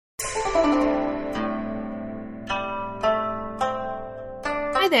Hi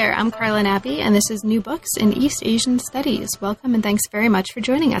there, I'm Carla Nappi, and this is New Books in East Asian Studies. Welcome and thanks very much for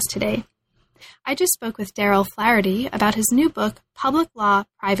joining us today. I just spoke with Darrell Flaherty about his new book, Public Law,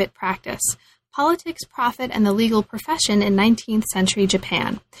 Private Practice, Politics, Profit, and the Legal Profession in 19th Century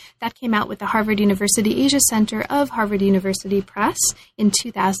Japan. That came out with the Harvard University Asia Center of Harvard University Press in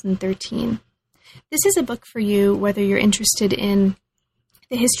 2013. This is a book for you whether you're interested in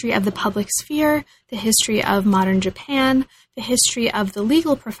the history of the public sphere, the history of modern Japan, the history of the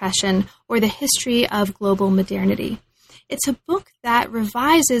legal profession, or the history of global modernity. It's a book that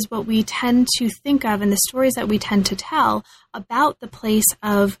revises what we tend to think of and the stories that we tend to tell about the place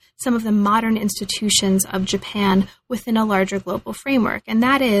of some of the modern institutions of Japan within a larger global framework. And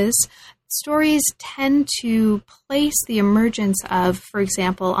that is, stories tend to place the emergence of, for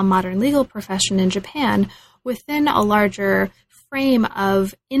example, a modern legal profession in Japan within a larger frame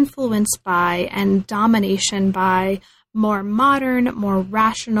of influence by and domination by more modern, more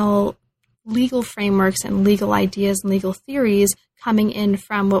rational legal frameworks and legal ideas and legal theories coming in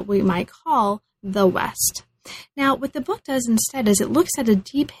from what we might call the West. Now, what the book does instead is it looks at a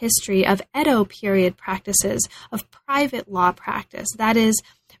deep history of Edo period practices, of private law practice. That is,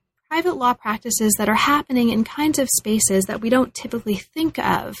 private law practices that are happening in kinds of spaces that we don't typically think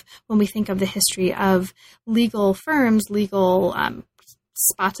of when we think of the history of legal firms, legal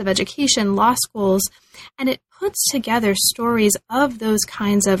spots of education, law schools, and it puts together stories of those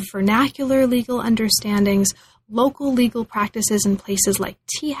kinds of vernacular legal understandings, local legal practices in places like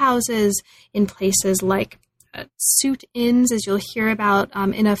tea houses, in places like suit inns, as you'll hear about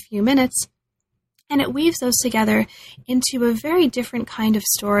in a few minutes. And it weaves those together into a very different kind of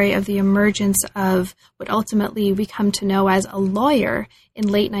story of the emergence of what ultimately we come to know as a lawyer in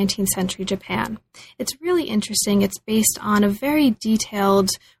late 19th century Japan. It's really interesting. It's based on a very detailed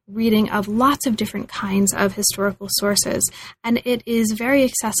reading of lots of different kinds of historical sources. And it is very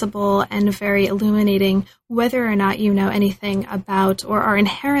accessible and very illuminating whether or not you know anything about or are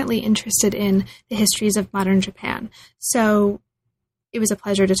inherently interested in the histories of modern Japan. So it was a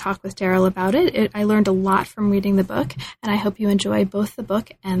pleasure to talk with Darrell about it. I learned a lot from reading the book, and I hope you enjoy both the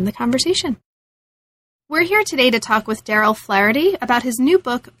book and the conversation. We're here today to talk with Darrell Flaherty about his new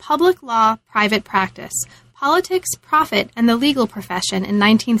book, Public Law, Private Practice, Politics, Profit, and the Legal Profession in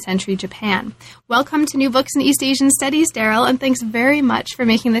 19th Century Japan. Welcome to New Books in East Asian Studies, Darrell, and thanks very much for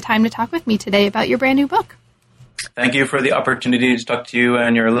making the time to talk with me today about your brand new book. Thank you for the opportunity to talk to you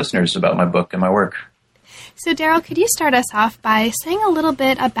and your listeners about my book and my work. So, Darrell, could you start us off by saying a little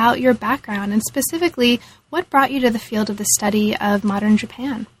bit about your background and specifically what brought you to the field of the study of modern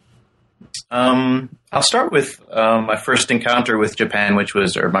Japan? I'll start with my first encounter with Japan, my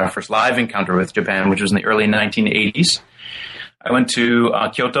first live encounter with Japan, which was in the early 1980s. I went to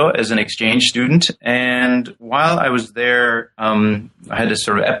Kyoto as an exchange student, and while I was there, I had this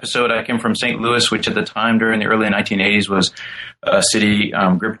sort of episode. I came from St. Louis, which at the time during the early 1980s was a city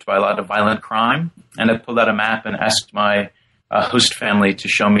gripped by a lot of violent crime, and I pulled out a map and asked my host family to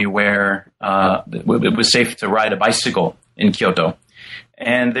show me where it was safe to ride a bicycle in Kyoto.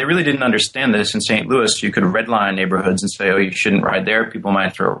 And they really didn't understand this. In St. Louis, you could redline neighborhoods and say, oh, you shouldn't ride there. People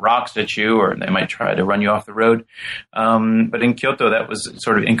might throw rocks at you, or they might try to run you off the road. But in Kyoto, that was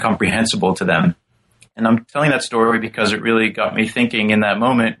sort of incomprehensible to them. And I'm telling that story because it really got me thinking in that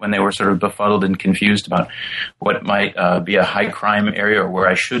moment when they were sort of befuddled and confused about what might be a high crime area or where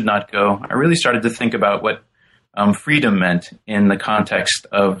I should not go. I really started to think about what freedom meant in the context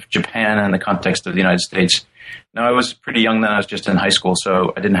of Japan and the context of the United States. Now, I was pretty young then. I was just in high school,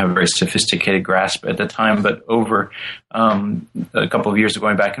 so I didn't have a very sophisticated grasp at the time. But over a couple of years of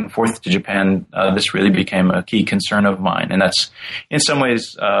going back and forth to Japan, this really became a key concern of mine. And that's, in some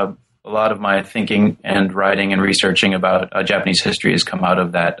ways, a lot of my thinking and writing and researching about Japanese history has come out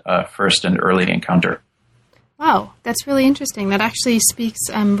of that first and early encounter. Wow, that's really interesting. That actually speaks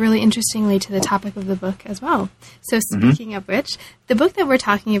really interestingly to the topic of the book as well. So speaking of which, the book that we're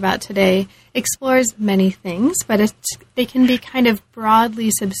talking about today explores many things, but they can be kind of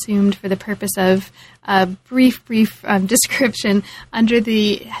broadly subsumed for the purpose of a brief description under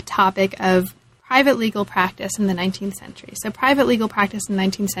the topic of private legal practice in the 19th century. So private legal practice in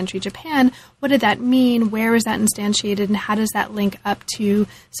 19th century Japan, what did that mean? Where was that instantiated? And how does that link up to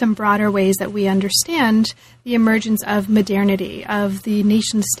some broader ways that we understand the emergence of modernity, of the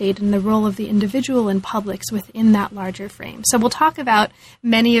nation state, and the role of the individual and publics within that larger frame? So we'll talk about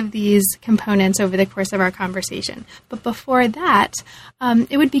many of these components over the course of our conversation. But before that,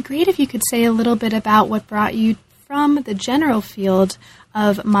 it would be great if you could say a little bit about what brought you from the general field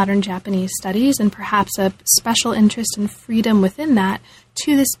of modern Japanese studies and perhaps a special interest in freedom within that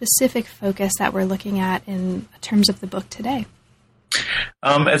to the specific focus that we're looking at in terms of the book today?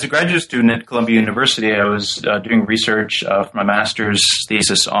 As a graduate student at Columbia University, I was doing research for my master's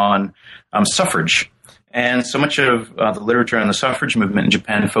thesis on suffrage. And so much of the literature on the suffrage movement in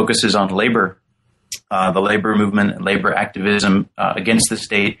Japan focuses on labor, the labor movement and labor activism against the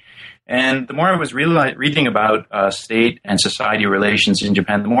state. And the more I was reading about state and society relations in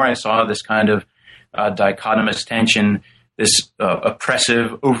Japan, the more I saw this kind of dichotomous tension, this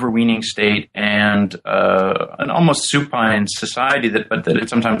oppressive, overweening state, and an almost supine society that it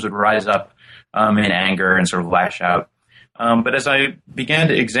sometimes would rise up in anger and sort of lash out. But as I began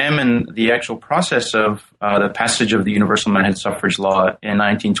to examine the actual process of the passage of the Universal Manhood Suffrage Law in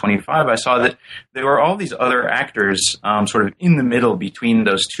 1925, I saw that there were all these other actors sort of in the middle between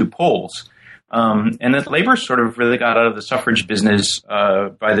those two poles. And that labor sort of really got out of the suffrage business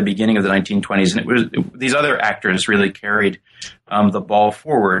by the beginning of the 1920s. And these other actors really carried the ball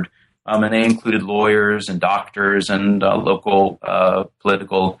forward. And they included lawyers and doctors and local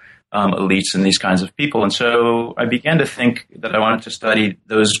political elites and these kinds of people. And so I began to think that I wanted to study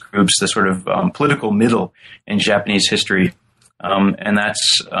those groups, the sort of political middle in Japanese history. And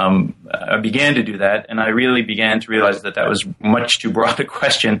I began to do that, and I really began to realize that was much too broad a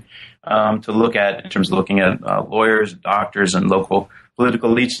question to look at in terms of looking at lawyers, doctors, and local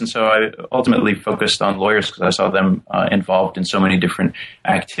political elites. And so I ultimately focused on lawyers because I saw them involved in so many different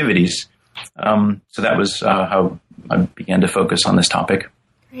activities. So that was how I began to focus on this topic.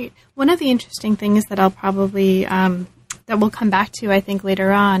 Great. One of the interesting things that I'll probably that we'll come back to, I think,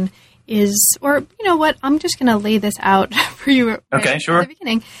 later on is, or you know what, I'm just going to lay this out for you okay, sure. At the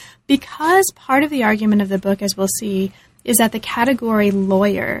beginning, because part of the argument of the book, as we'll see, is that the category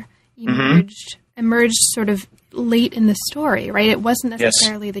lawyer emerged sort of late in the story, right? It wasn't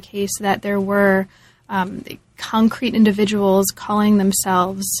necessarily the case that there were concrete individuals calling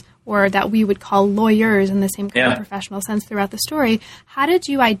themselves, or that we would call lawyers in the same kind of professional sense throughout the story. How did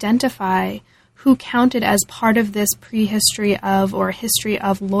you identify who counted as part of this prehistory of or history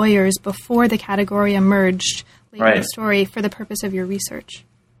of lawyers before the category emerged later in the story for the purpose of your research?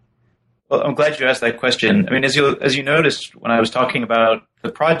 Well, I'm glad you asked that question. I mean, as you noticed when I was talking about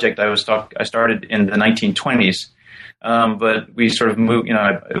the project, I started in the 1920s, but we sort of moved. You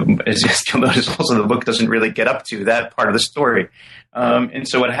know, as you'll notice, also the book doesn't really get up to that part of the story. And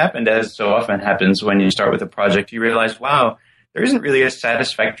so what happened, as so often happens when you start with a project, you realize, wow, there isn't really a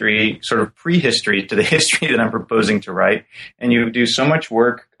satisfactory sort of prehistory to the history that I'm proposing to write. And you do so much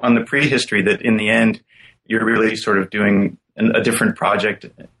work on the prehistory that in the end, you're really sort of doing a different project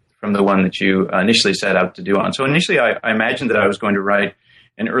from the one that you initially set out to do on. So initially, I imagined that I was going to write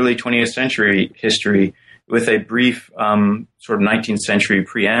an early 20th century history with a brief sort of 19th century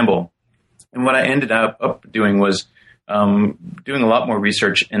preamble. And what I ended up doing was doing a lot more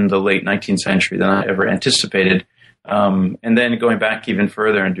research in the late 19th century than I ever anticipated. And then going back even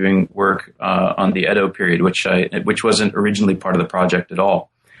further and doing work on the Edo period, which wasn't originally part of the project at all.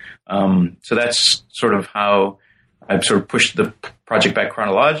 So that's sort of how I've sort of pushed the project back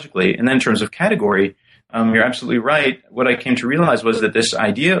chronologically. And then in terms of category, you're absolutely right. What I came to realize was that this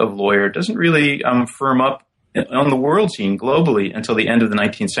idea of lawyer doesn't really firm up on the world scene globally until the end of the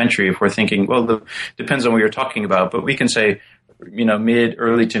 19th century. If we're thinking, well, depends on what you're talking about, but we can say, you know,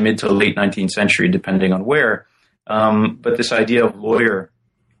 early to mid to late 19th century, depending on where. But this idea of lawyer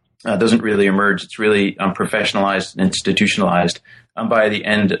doesn't really emerge. It's really professionalized and institutionalized by the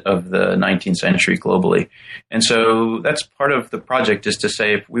end of the 19th century globally. And so that's part of the project, is to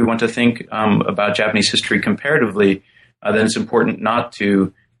say, if we want to think about Japanese history comparatively, then it's important not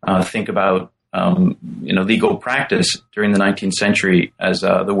to think about legal practice during the 19th century as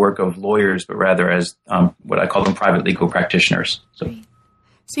the work of lawyers, but rather as what I call them private legal practitioners.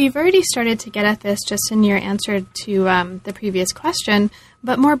 So you've already started to get at this just in your answer to the previous question,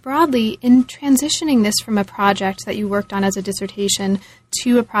 but more broadly, in transitioning this from a project that you worked on as a dissertation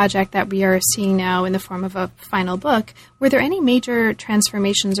to a project that we are seeing now in the form of a final book, were there any major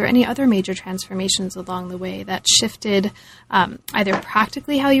transformations or any other major transformations along the way that shifted either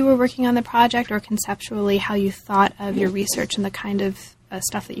practically how you were working on the project or conceptually how you thought of your research and the kind of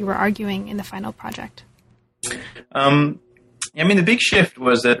stuff that you were arguing in the final project? I mean, the big shift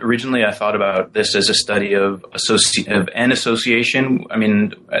was that originally I thought about this as a study of an association. I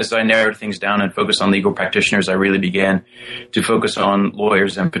mean, as I narrowed things down and focused on legal practitioners, I really began to focus on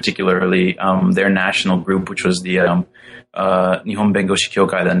lawyers and particularly their national group, which was the Nihon Bengoshi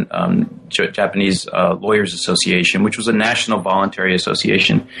Kyokai, then Japanese Lawyers Association, which was a national voluntary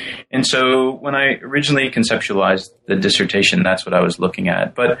association. And so when I originally conceptualized the dissertation, that's what I was looking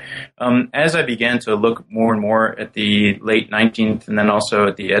at. But as I began to look more and more at the late 19th and then also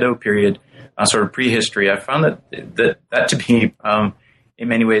at the Edo period, sort of prehistory, I found that to be in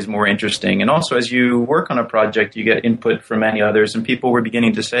many ways more interesting. And also as you work on a project, you get input from many others, and people were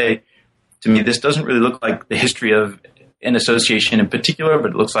beginning to say to me, this doesn't really look like the history of an association in particular,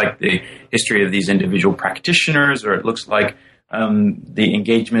 but it looks like the history of these individual practitioners, or it looks like the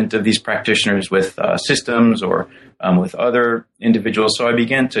engagement of these practitioners with systems or with other individuals. So I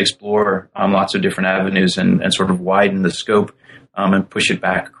began to explore lots of different avenues and sort of widen the scope and push it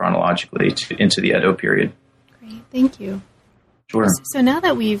back chronologically into the Edo period. Great, thank you. Sure. So now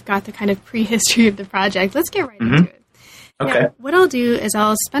that we've got the kind of prehistory of the project, let's get right into it. Okay. Now, what I'll do is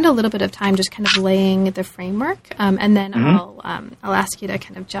I'll spend a little bit of time just kind of laying the framework, and then I'll ask you to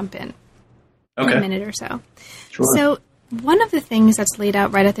kind of jump in a minute or so. Sure. So one of the things that's laid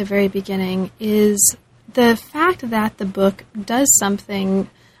out right at the very beginning is the fact that the book does something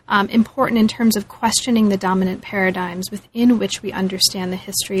important in terms of questioning the dominant paradigms within which we understand the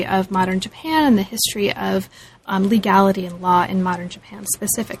history of modern Japan and the history of legality and law in modern Japan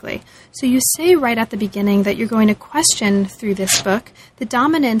specifically. So you say right at the beginning that you're going to question through this book the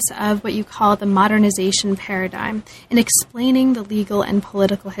dominance of what you call the modernization paradigm in explaining the legal and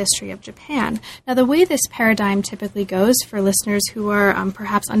political history of Japan. Now, the way this paradigm typically goes for listeners who are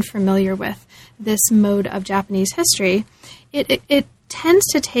perhaps unfamiliar with this mode of Japanese history, it tends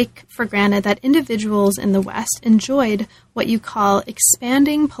to take for granted that individuals in the West enjoyed what you call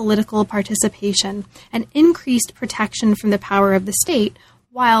expanding political participation and increased protection from the power of the state,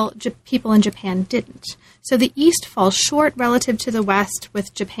 while people in Japan didn't. So the East falls short relative to the West,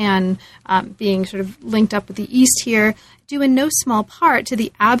 with Japan being sort of linked up with the East here, due in no small part to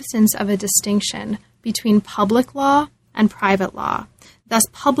the absence of a distinction between public law and private law. Thus,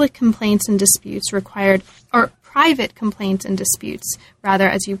 public complaints and disputes required, or private complaints and disputes, rather,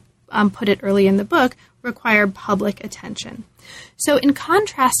 as you put it early in the book, require public attention. So in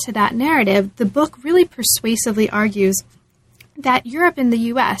contrast to that narrative, the book really persuasively argues that Europe and the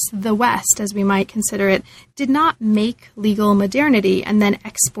U.S., the West, as we might consider it, did not make legal modernity and then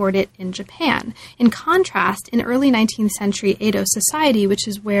export it in Japan. In contrast, in early 19th century Edo society, which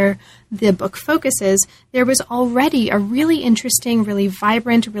is where the book focuses, there was already a really interesting, really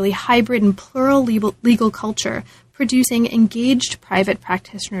vibrant, really hybrid and plural legal culture producing engaged private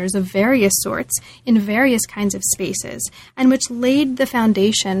practitioners of various sorts in various kinds of spaces, and which laid the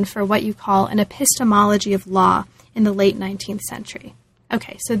foundation for what you call an epistemology of law in the late 19th century.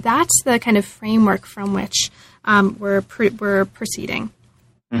 Okay, so that's the kind of framework from which we're proceeding.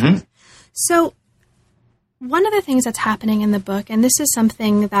 Mm-hmm. So one of the things that's happening in the book, and this is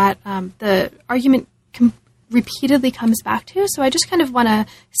something that the argument repeatedly comes back to, so I just kind of want to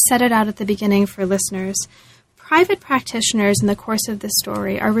set it out at the beginning for listeners. Private practitioners in the course of this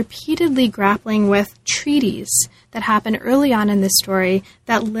story are repeatedly grappling with treaties that happen early on in this story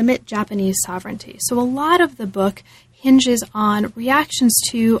that limit Japanese sovereignty. So a lot of the book hinges on reactions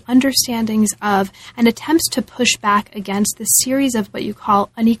to, understandings of, and attempts to push back against the series of what you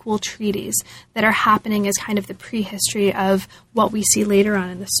call unequal treaties that are happening as kind of the prehistory of what we see later on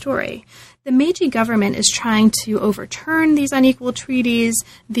in the story. The Meiji government is trying to overturn these unequal treaties.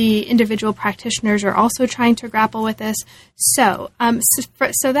 The individual practitioners are also trying to grapple with this. So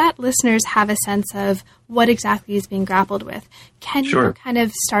that listeners have a sense of what exactly is being grappled with, can you kind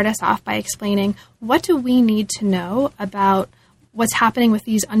of start us off by explaining what do we need to know about what's happening with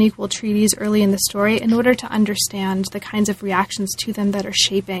these unequal treaties early in the story in order to understand the kinds of reactions to them that are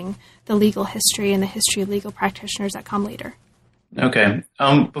shaping the legal history and the history of legal practitioners that come later? Okay.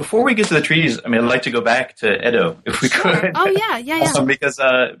 Before we get to the treaties, I mean, I'd like to go back to Edo, if we could. Oh, yeah.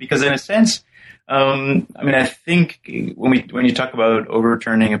 Because in a sense, I mean, I think when you talk about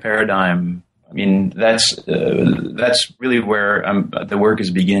overturning a paradigm, I mean, that's really where the work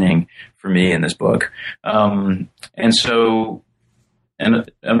is beginning for me in this book. And so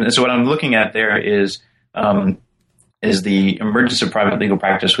what I'm looking at there is the emergence of private legal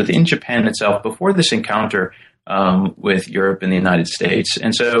practice within Japan itself before this encounter with Europe and the United States.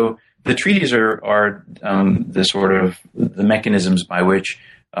 And so the treaties are the sort of the mechanisms by which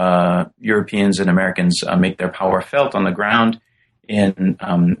Europeans and Americans make their power felt on the ground in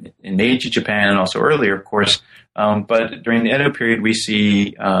Meiji Japan and also earlier, of course. But during the Edo period, we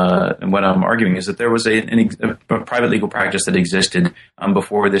see, and what I'm arguing is that there was a private legal practice that existed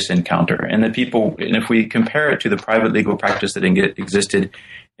before this encounter. And if we compare it to the private legal practice that existed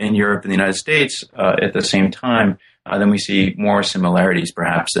in Europe and the United States at the same time, then we see more similarities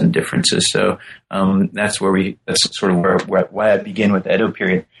perhaps than differences. So that's sort of why I begin with the Edo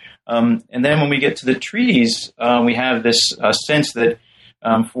period. And then when we get to the treaties, we have this sense that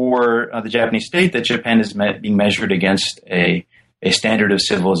for the Japanese state, that Japan is being measured against a standard of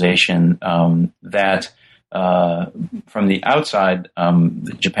civilization that from the outside,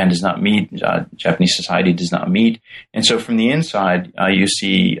 Japan does not meet, Japanese society does not meet. And so from the inside, you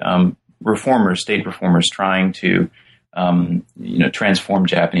see state reformers trying to transform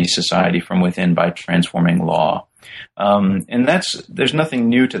Japanese society from within by transforming law. And there's nothing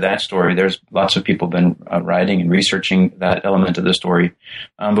new to that story. There's lots of people been writing and researching that element of the story.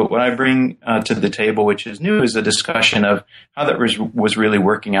 But what I bring to the table, which is new, is a discussion of how that was really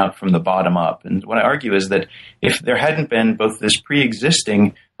working out from the bottom up. And what I argue is that if there hadn't been both this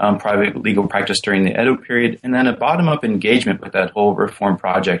pre-existing private legal practice during the Edo period and then a bottom-up engagement with that whole reform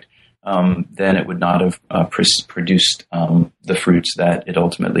project, then it would not have produced the fruits that it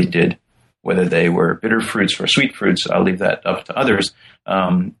ultimately did. Whether they were bitter fruits or sweet fruits, I'll leave that up to others.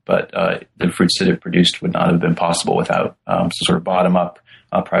 But the fruits that it produced would not have been possible without some sort of bottom-up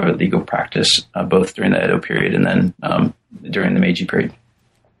private legal practice, both during the Edo period and then during the Meiji period.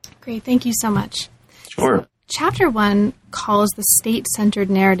 Great. Thank you so much. Sure. Chapter 1 calls the state-centered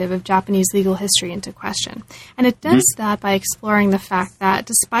narrative of Japanese legal history into question. And it does that by exploring the fact that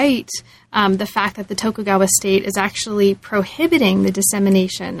despite the fact that the Tokugawa state is actually prohibiting the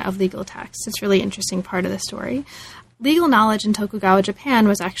dissemination of legal texts, it's a really interesting part of the story, legal knowledge in Tokugawa Japan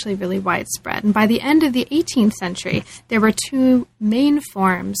was actually really widespread. And by the end of the 18th century, there were two main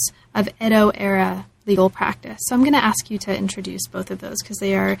forms of Edo-era legal practice. So I'm going to ask you to introduce both of those because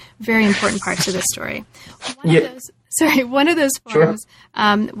they are very important parts of this story. One of those forms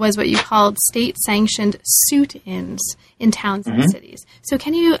was what you called state-sanctioned suit-ins in towns and cities. So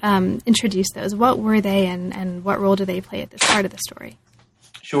can you introduce those? What were they and what role do they play at this part of the story?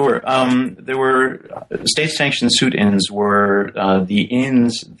 Sure. There were state-sanctioned suit-ins were the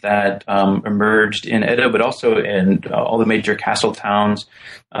inns that emerged in Edo, but also in all the major castle towns,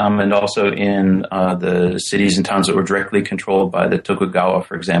 and also in the cities and towns that were directly controlled by the Tokugawa.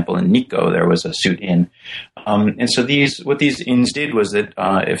 For example, in Nikko, there was a suit-in. And so what these inns did was that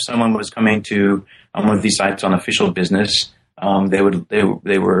if someone was coming to one of these sites on official business,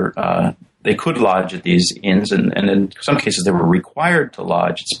 they could lodge at these inns, and in some cases they were required to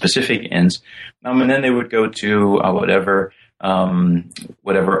lodge at specific inns, and then they would go to whatever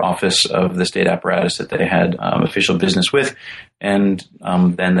office of the state apparatus that they had official business with, and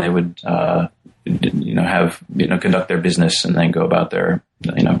then they would conduct their business and then go about their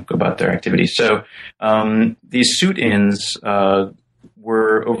activities. So these suit inns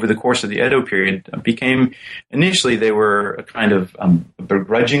were, over the course of the Edo period, initially they were a kind of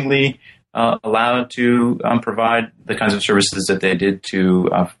begrudgingly allowed to provide the kinds of services that they did to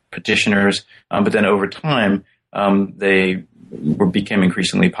petitioners, but then over time they became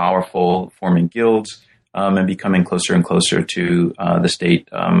increasingly powerful, forming guilds and becoming closer and closer to the state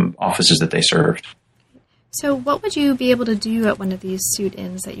offices that they served. So what would you be able to do at one of these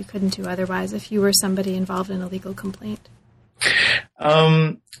suit-ins that you couldn't do otherwise if you were somebody involved in a legal complaint?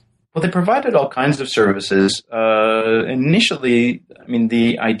 Well, they provided all kinds of services. Initially,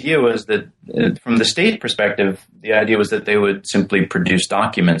 the idea was that from the state perspective, the idea was that they would simply produce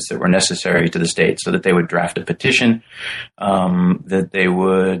documents that were necessary to the state, so that they would draft a petition, that they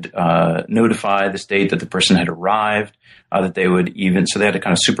would notify the state that the person had arrived, that they would so they had a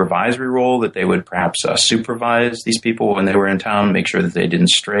kind of supervisory role, that they would perhaps supervise these people when they were in town, make sure that they didn't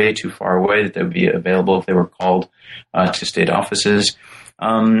stray too far away, that they would be available if they were called to state offices.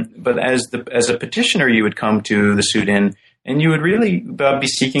 But as a petitioner, you would come to the suit-in and you would really be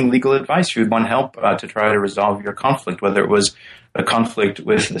seeking legal advice. You would want help to try to resolve your conflict, whether it was a conflict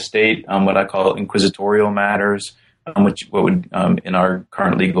with the state, what I call inquisitorial matters, what would in our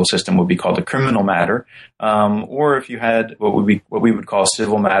current legal system would be called a criminal matter, or if you had what we would call a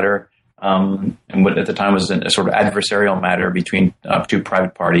civil matter, and what at the time was a sort of adversarial matter between two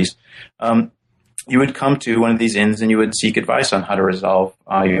private parties. You would come to one of these inns and you would seek advice on how to resolve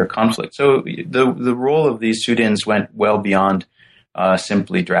your conflict. So the role of these suit-ins went well beyond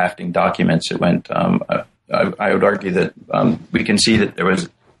simply drafting documents. It went. I would argue that we can see that there was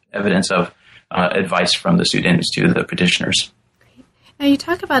evidence of advice from the suit-ins to the petitioners. Great. Now you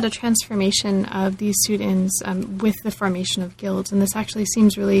talk about a transformation of these suit-ins with the formation of guilds, and this actually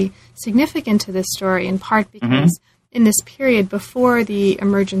seems really significant to this story, in part because in this period before the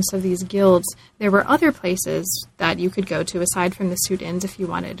emergence of these guilds, there were other places that you could go to aside from the suit-ins if you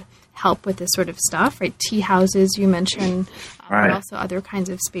wanted help with this sort of stuff, right? Tea houses you mentioned, but also other kinds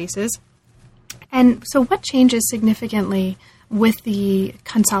of spaces. And so what changes significantly with the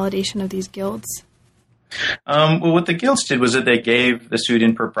consolidation of these guilds? Well, what the guilds did was that they gave the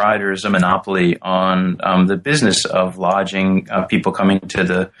student proprietors a monopoly on the business of lodging people coming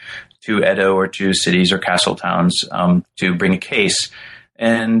to Edo or to cities or castle towns to bring a case.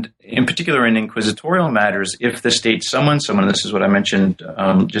 And in particular, in inquisitorial matters, if the state summons someone, this is what I mentioned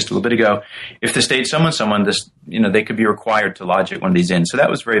just a little bit ago, if the state summons someone, they could be required to lodge at one of these inns. So that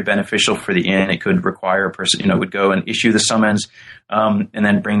was very beneficial for the inn. It could require a person, would go and issue the summons and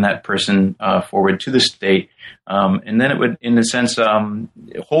then bring that person forward to the state. And then it would, in a sense,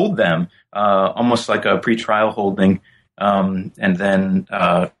 hold them almost like a pretrial holding, and then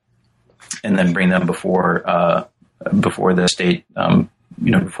bring them before the state.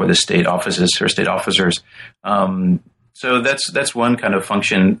 Before the state offices or state officers. So that's one kind of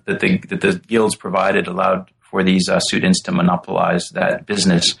function that the guilds provided, allowed for these students to monopolize that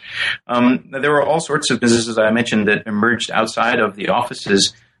business. There were all sorts of businesses I mentioned that emerged outside of the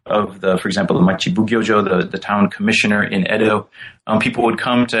offices of for example, the Machibugyojo, the town commissioner in Edo. People would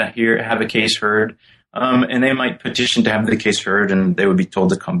come to have a case heard. And they might petition to have the case heard, and they would be told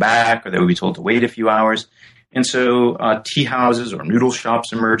to come back, or they would be told to wait a few hours. And so tea houses or noodle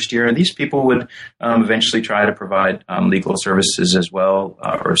shops emerged here, and these people would eventually try to provide legal services as well,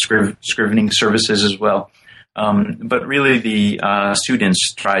 or scrivening services as well. But really the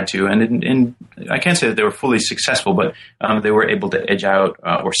students tried to, and I can't say that they were fully successful, but they were able to edge out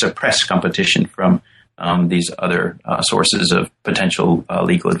or suppress competition from these other sources of potential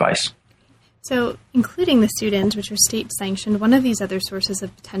legal advice. So, including the students, which are state-sanctioned, one of these other sources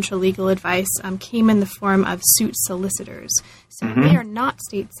of potential legal advice came in the form of suit solicitors. So they are not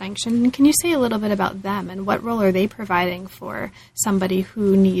state-sanctioned. Can you say a little bit about them and what role are they providing for somebody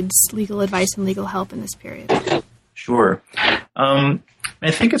who needs legal advice and legal help in this period? Sure.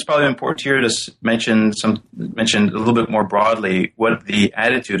 I think it's probably important here to mention a little bit more broadly what the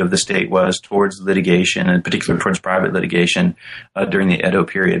attitude of the state was towards litigation, in particular towards private litigation during the Edo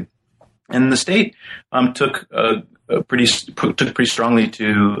period. And the state took pretty strongly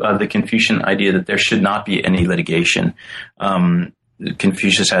to the Confucian idea that there should not be any litigation.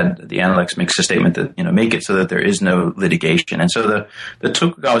 Confucius had the Analects makes a statement that make it so that there is no litigation, and so the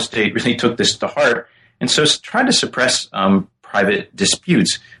Tokugawa state really took this to heart, and so tried to suppress private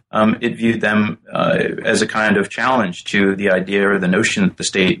disputes. It viewed them as a kind of challenge to the idea or the notion that the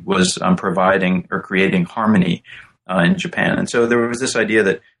state was providing or creating harmony in Japan. And so there was this idea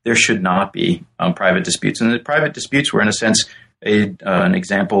that there should not be private disputes. And the private disputes were, in a sense, an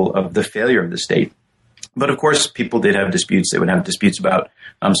example of the failure of the state. But of course, people did have disputes. They would have disputes about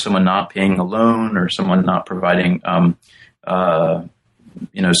someone not paying a loan or someone not providing, someone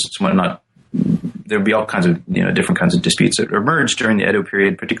not. There would be all kinds of different kinds of disputes that emerged during the Edo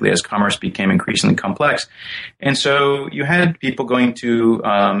period, particularly as commerce became increasingly complex. And so you had people going to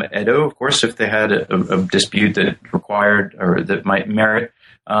Edo, of course, if they had a dispute that required or that might merit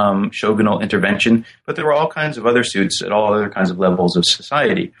shogunal intervention. But there were all kinds of other suits at all other kinds of levels of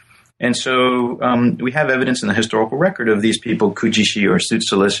society. And so we have evidence in the historical record of these people, kujishi or suit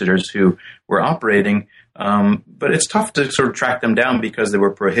solicitors, who were operating. But it's tough to sort of track them down because they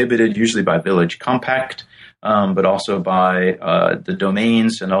were prohibited usually by village compact, but also by the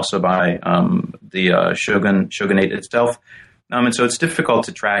domains and also by the shogunate itself. And so it's difficult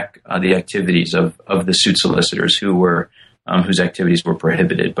to track the activities of the suit solicitors whose activities were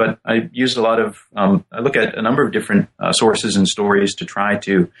prohibited. But I use I look at a number of different sources and stories to try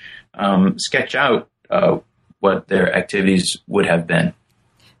to sketch out what their activities would have been.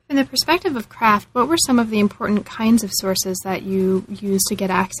 From the perspective of craft, what were some of the important kinds of sources that you used to get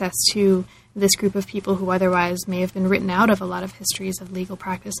access to this group of people who otherwise may have been written out of a lot of histories of legal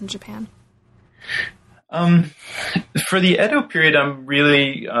practice in Japan? For the Edo period, I'm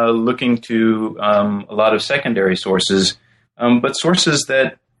really looking to a lot of secondary sources, but sources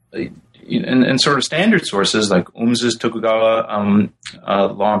that, and sort of standard sources like Umzu's Tokugawa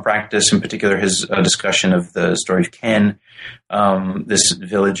Law and Practice, in particular his discussion of the story of Ken, this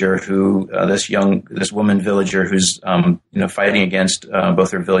villager this woman villager who's fighting against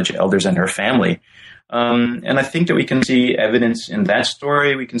both her village elders and her family. And I think that we can see evidence in that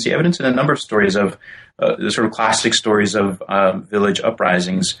story. We can see evidence in a number of stories of the sort of classic stories of village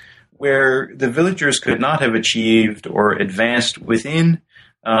uprisings where the villagers could not have achieved or advanced within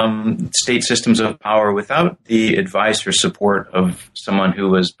state systems of power without the advice or support of someone who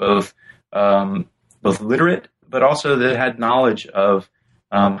was both literate, but also that had knowledge of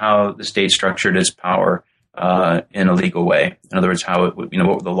how the state structured its power in a legal way. In other words, how it would,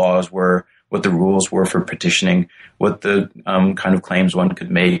 what the laws were, what the rules were for petitioning, what the kind of claims one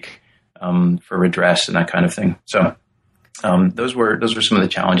could make, for redress and that kind of thing. So those were some of the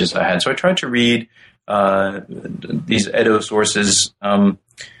challenges I had. So I tried to read these Edo sources from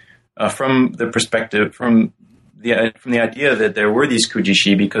the perspective from the idea that there were these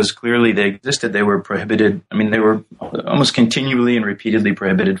kujishi, because clearly they existed. They were prohibited. I mean, they were almost continually and repeatedly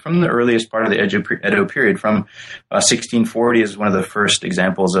prohibited from the earliest part of the Edo period. From 1640 is one of the first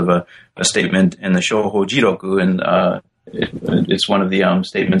examples of a statement in the Shoho Jiroku, and it's one of the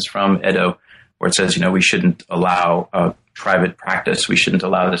statements from Edo where it says, we shouldn't allow private practice. We shouldn't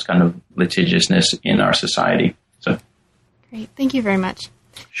allow this kind of litigiousness in our society. So, great. Thank you very much.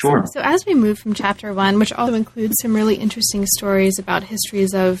 Sure. So as we move from Chapter 1, which also includes some really interesting stories about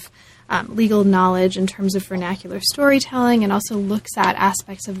histories of legal knowledge in terms of vernacular storytelling, and also looks at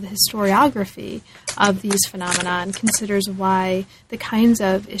aspects of the historiography of these phenomena and considers why the kinds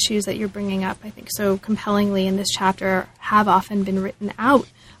of issues that you're bringing up, I think, so compellingly in this chapter have often been written out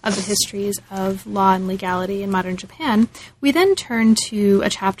of the histories of law and legality in modern Japan, we then turn to a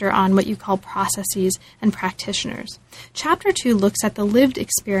chapter on what you call processes and practitioners. Chapter 2 looks at the lived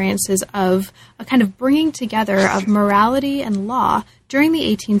experiences of a kind of bringing together of morality and law during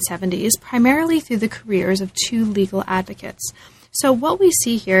the 1870s, primarily through the careers of two legal advocates. So what we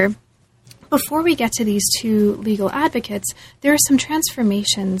see here, before we get to these two legal advocates, there are some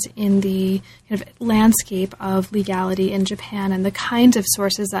transformations in the kind of landscape of legality in Japan and the kinds of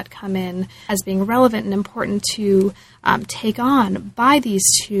sources that come in as being relevant and important to take on by these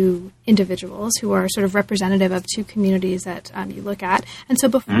two individuals who are sort of representative of two communities that you look at. And so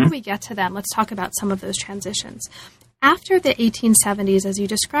before we get to them, let's talk about some of those transitions. After the 1870s, as you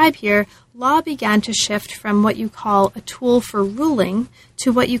describe here, law began to shift from what you call a tool for ruling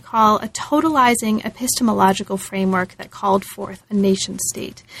to what you call a totalizing epistemological framework that called forth a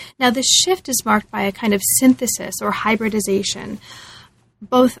nation-state. Now, this shift is marked by a kind of synthesis or hybridization,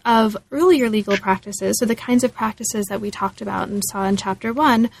 both of earlier legal practices, so the kinds of practices that we talked about and saw in Chapter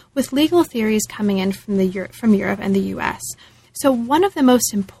 1, with legal theories coming in from Europe and the U.S. So one of the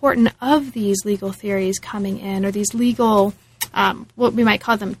most important of these legal theories coming in, or these legal, what we might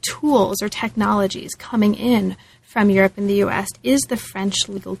call them tools or technologies coming in from Europe and the U.S., is the French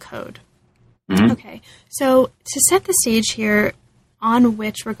legal code. Mm-hmm. Okay, so to set the stage here on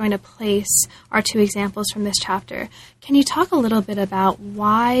which we're going to place our two examples from this chapter, can you talk a little bit about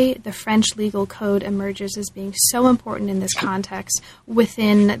why the French legal code emerges as being so important in this context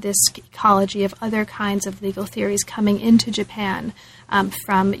within this ecology of other kinds of legal theories coming into Japan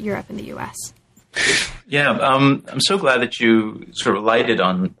from Europe and the U.S.? Yeah, I'm so glad that you sort of lighted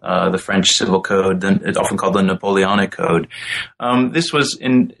on the French civil code, it's often called the Napoleonic Code. This was,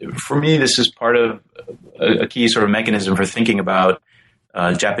 for me, this is part of a key sort of mechanism for thinking about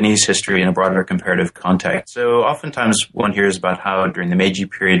Japanese history in a broader comparative context. So oftentimes one hears about how during the Meiji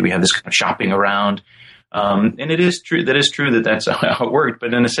period we have this kind of shopping around. And it is true that that's how it worked.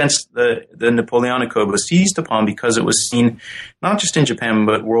 But in a sense, the Napoleonic Code was seized upon because it was seen not just in Japan,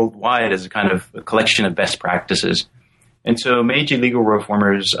 but worldwide as a kind of a collection of best practices. And so Meiji legal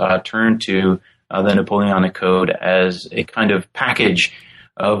reformers turned to the Napoleonic Code as a kind of package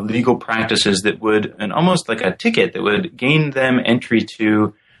of legal practices that would, and almost like a ticket that would gain them entry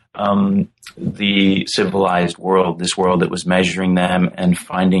to the civilized world, this world that was measuring them and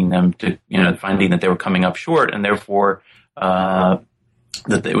finding that they were coming up short, and therefore that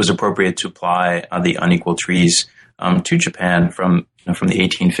it was appropriate to apply the unequal treaties to Japan from the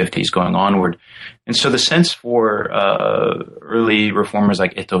 1850s going onward. And so the sense for early reformers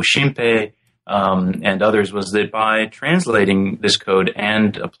like Eto Shinpei and others was that by translating this code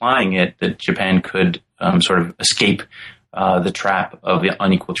and applying it, that Japan could sort of escape the trap of the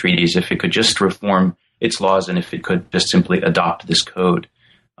unequal treaties if it could just reform its laws and if it could just simply adopt this code.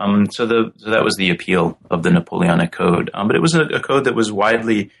 So that was the appeal of the Napoleonic Code. But it was a code that was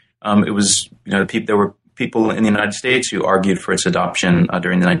widely, there were people in the United States who argued for its adoption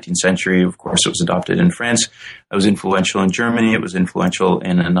during the 19th century. Of course, it was adopted in France. It was influential in Germany. It was influential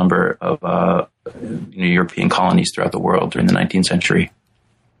in a number of European colonies throughout the world during the 19th century.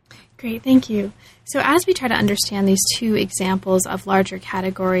 Great, thank you. So as we try to understand these two examples of larger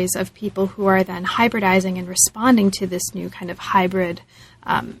categories of people who are then hybridizing and responding to this new kind of hybrid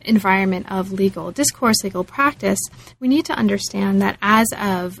environment of legal discourse, legal practice, we need to understand that as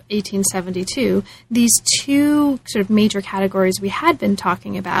of 1872, these two sort of major categories we had been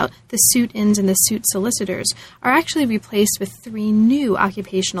talking about, the suit-ins and the suit solicitors, are actually replaced with three new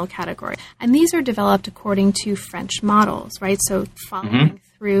occupational categories. And these are developed according to French models, right? So following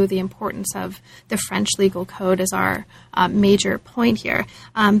through the importance of the French legal code as our major point here.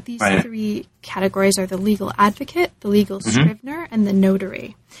 These three categories are the legal advocate, the legal scrivener, and the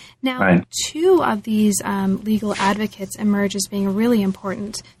notary. Now, two of these legal advocates emerge as being really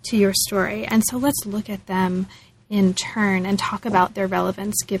important to your story, and so let's look at them in turn and talk about their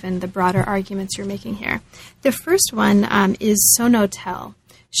relevance given the broader arguments you're making here. The first one is Sonotel.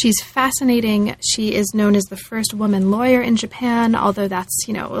 She's fascinating. She is known as the first woman lawyer in Japan, although that's,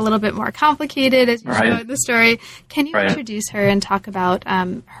 a little bit more complicated as you show in the story. Can you introduce her and talk about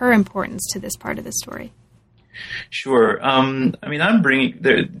her importance to this part of the story? Sure. I'm bringing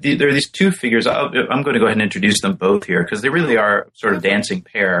there are these two figures. I'm going to go ahead and introduce them both here because they really are sort of dancing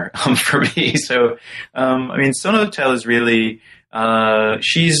pair for me. So, Sonotel is really. There are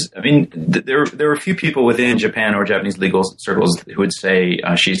a few people within Japan or Japanese legal circles who would say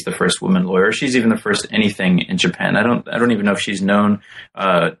she's the first woman lawyer. She's even the first anything in Japan. I don't even know if she's known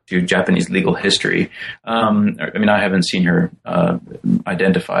to Japanese legal history. I haven't seen her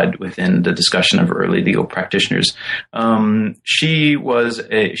identified within the discussion of early legal practitioners. She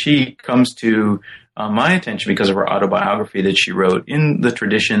comes to my attention because of her autobiography that she wrote in the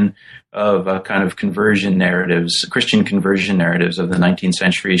tradition of kind of conversion narratives, Christian conversion narratives of the 19th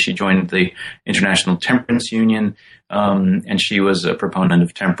century. She joined the International Temperance Union, and she was a proponent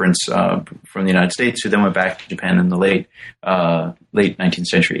of temperance from the United States, who then went back to Japan in the late 19th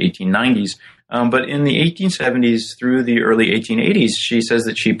century, 1890s. But in the 1870s through the early 1880s, she says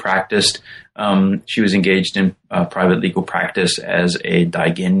that she practiced, she was engaged in private legal practice as a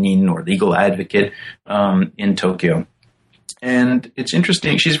daigenin or legal advocate in Tokyo. And it's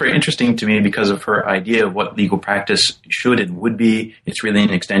interesting. She's very interesting to me because of her idea of what legal practice should and would be. It's really an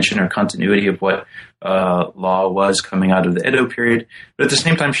extension or continuity of what law was coming out of the Edo period. But at the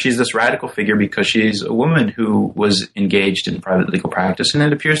same time, she's this radical figure because she's a woman who was engaged in private legal practice. And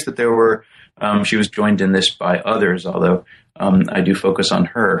it appears that she was joined in this by others, although I do focus on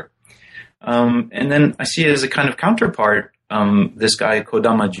her. And then I see as a kind of counterpart this guy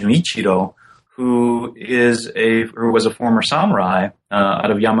Kodama Junichiro, who was a former samurai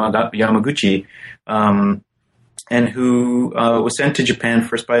out of Yamaguchi, and who was sent to Japan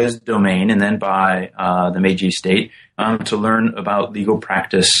first by his domain and then by the Meiji state to learn about legal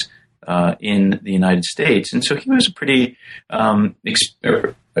practice in the United States. And so he was a pretty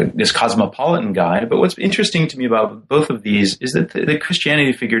this cosmopolitan guy. But what's interesting to me about both of these is that the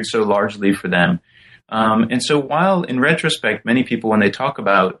Christianity figured so largely for them. And so while in retrospect, many people, when they talk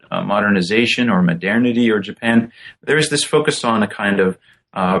about modernization or modernity or Japan, there's this focus on a kind of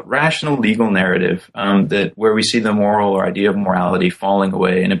rational legal narrative that where we see the moral or idea of morality falling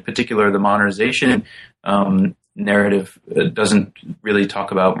away. And in particular, the modernization narrative doesn't really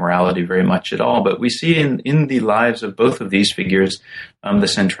talk about morality very much at all. But we see in the lives of both of these figures the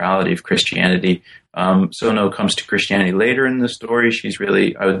centrality of Christianity. Sono comes to Christianity later in the story. She's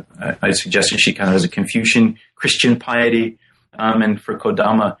really, I suggested she kind of has a Confucian Christian piety. And for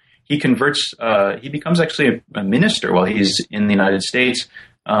Kodama, he converts, he becomes actually a minister while he's in the United States.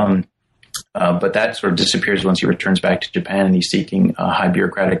 But that sort of disappears once he returns back to Japan and he's seeking a high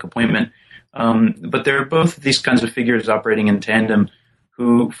bureaucratic appointment. But there are both these kinds of figures operating in tandem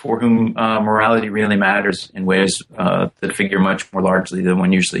for whom morality really matters in ways that figure much more largely than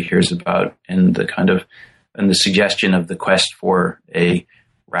one usually hears about in the suggestion of the quest for a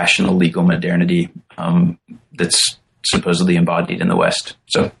rational legal modernity that's supposedly embodied in the West.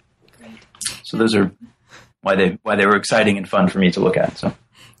 So those are why they were exciting and fun for me to look at. So.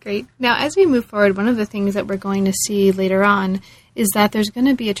 Great. Now, as we move forward, one of the things that we're going to see later on is that there's going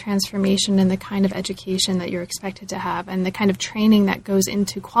to be a transformation in the kind of education that you're expected to have and the kind of training that goes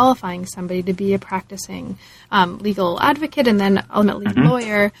into qualifying somebody to be a practicing legal advocate and then ultimately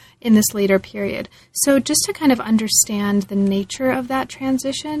lawyer in this later period. So just to kind of understand the nature of that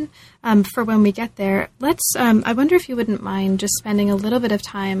transition for when we get there, I wonder if you wouldn't mind just spending a little bit of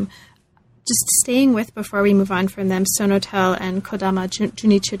time just staying with, before we move on from them, Sonotel and Kodama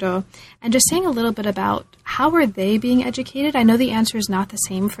Junichiro, and just saying a little bit about how are they being educated? I know the answer is not the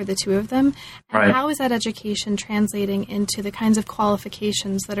same for the two of them. And how is that education translating into the kinds of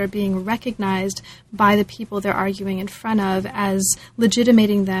qualifications that are being recognized by the people they're arguing in front of as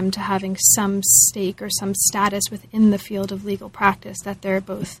legitimating them to having some stake or some status within the field of legal practice that they're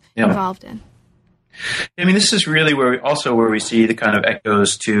both involved in? I mean, this is really where we see the kind of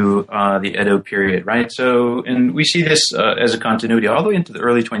echoes to the Edo period, right? So, and we see this as a continuity all the way into the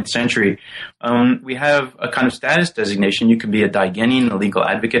early 20th century. We have a kind of status designation. You can be a daigenin, a legal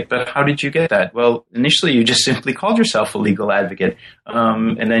advocate, but how did you get that? Well, initially you just simply called yourself a legal advocate,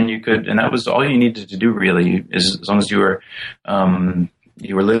 and then and that was all you needed to do really, as long as you were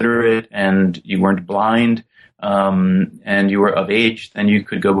you were literate and you weren't blind, and you were of age, then you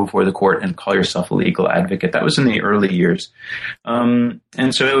could go before the court and call yourself a legal advocate. That was in the early years. And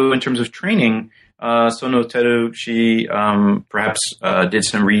so in terms of training, Sono Teru, she perhaps did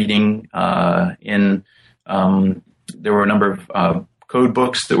some reading there were a number of code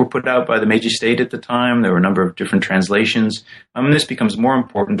books that were put out by the Meiji state at the time. There were a number of different translations. This becomes more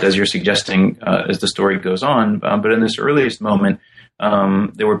important, as you're suggesting, as the story goes on. But in this earliest moment,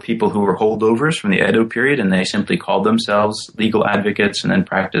 there were people who were holdovers from the Edo period, and they simply called themselves legal advocates and then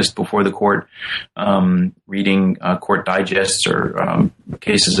practiced before the court, reading court digests or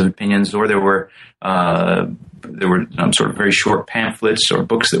cases of opinions, or there were sort of very short pamphlets or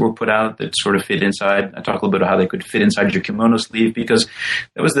books that were put out that sort of fit inside. I talk a little bit about how they could fit inside your kimono sleeve, because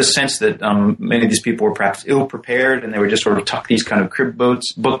there was the sense that many of these people were perhaps ill-prepared, and they would just sort of tuck these kind of crib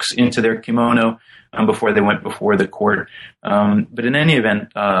books into their kimono before they went before the court. But in any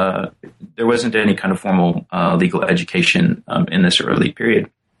event, there wasn't any kind of formal legal education in this early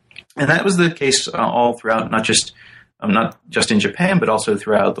period. And that was the case all throughout, not just in Japan, but also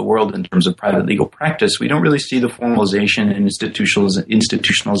throughout the world in terms of private legal practice. We don't really see the formalization and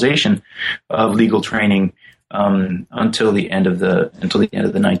institutionalization of legal training until the end of the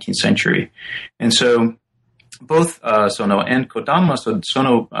 19th century. And so both Sono and Kodama, so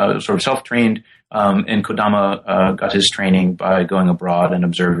Sono sort of self-trained, and Kodama got his training by going abroad and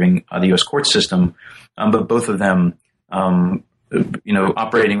observing the U.S. court system. But both of them,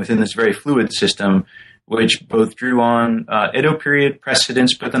 operating within this very fluid system, which both drew on Edo period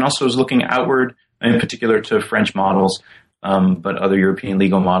precedents, but then also was looking outward, in particular to French models, but other European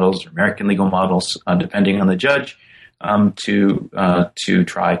legal models, American legal models, depending on the judge, to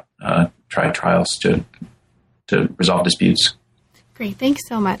try trials to resolve disputes. Great, thanks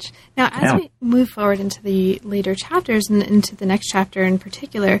so much. Now, as we move forward into the later chapters and into the next chapter in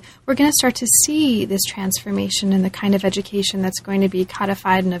particular, we're going to start to see this transformation in the kind of education that's going to be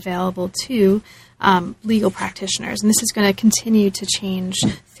codified and available to legal practitioners. And this is going to continue to change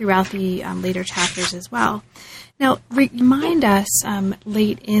throughout the later chapters as well. Now, remind us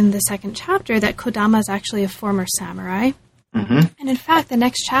late in the second chapter that Kodama is actually a former samurai. Mm-hmm. And in fact, the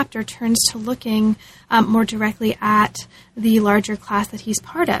next chapter turns to looking more directly at the larger class that he's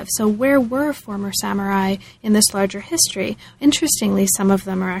part of. So where were former samurai in this larger history? Interestingly, some of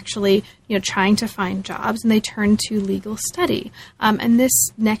them are actually trying to find jobs, and they turn to legal study. And this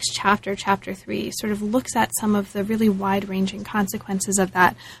next chapter, chapter 3, sort of looks at some of the really wide-ranging consequences of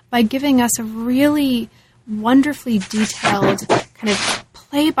that by giving us a really wonderfully detailed kind of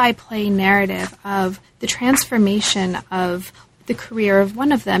play-by-play narrative of the transformation of the career of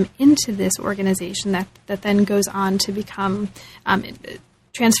one of them into this organization that then goes on to become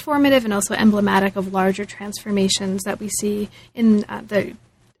transformative and also emblematic of larger transformations that we see in the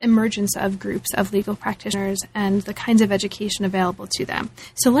emergence of groups of legal practitioners and the kinds of education available to them.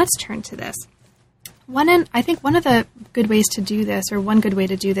 So let's turn to this. I think one of the good ways to do this, or one good way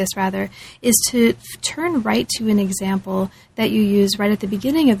to do this rather, is to turn right to an example that you use right at the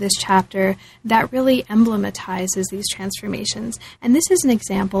beginning of this chapter that really emblematizes these transformations. And this is an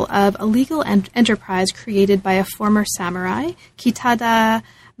example of a legal enterprise created by a former samurai, Kitada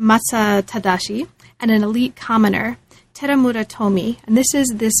Matsatadashi, and an elite commoner, Teramura Tomi. And this is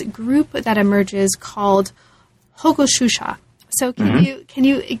this group that emerges called Hogoshusha. So can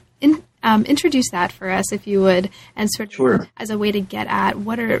you introduce that for us, if you would, and sort of as a way to get at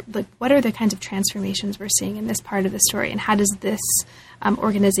what are the kinds of transformations we're seeing in this part of the story, and how does this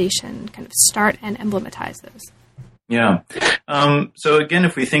organization kind of start and emblematize those? Yeah. So again,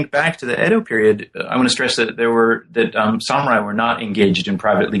 if we think back to the Edo period, I want to stress that samurai were not engaged in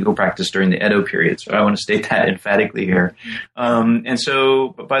private legal practice during the Edo period. So I want to state that emphatically here. And so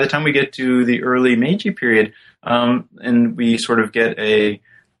by the time we get to the early Meiji period, and we sort of get a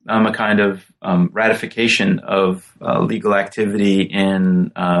kind of ratification of legal activity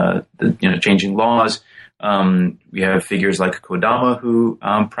in the changing laws. We have figures like Kodama, who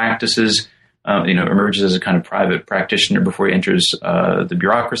practices, emerges as a kind of private practitioner before he enters the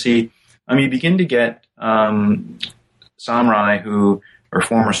bureaucracy. You begin to get samurai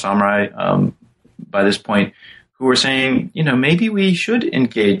former samurai by this point, who are saying, maybe we should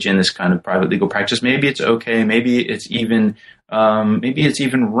engage in this kind of private legal practice. Maybe it's okay. Maybe it's even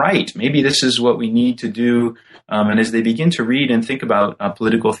right. Maybe this is what we need to do. And as they begin to read and think about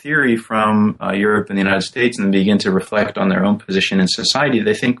political theory from Europe and the United States, and begin to reflect on their own position in society,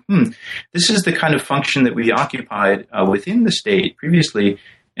 they think, this is the kind of function that we occupied within the state previously,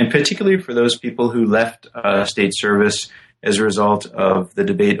 and particularly for those people who left state service as a result of the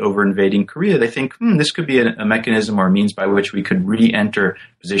debate over invading Korea, they think, this could be a mechanism or a means by which we could re-enter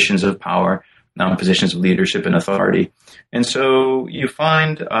positions of power, positions of leadership and authority. And so you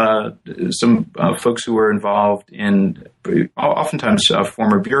find some folks who were involved in, oftentimes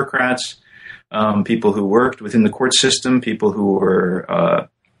former bureaucrats, people who worked within the court system, people who were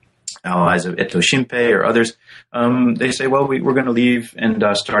allies of Eto Shinpei or others. They say, well, we're going to leave and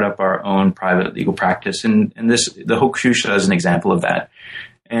start up our own private legal practice. And the Hokushusha is an example of that.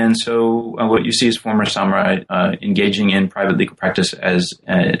 And so what you see is former samurai engaging in private legal practice as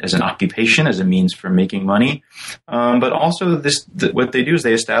an occupation, as a means for making money. But also what they do is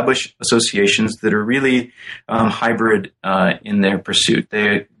they establish associations that are really hybrid in their pursuit.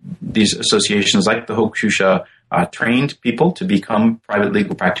 These associations, like the Hokushusha, trained people to become private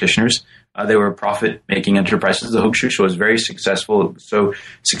legal practitioners. They were profit-making enterprises. The Hokushusha was very successful. It was so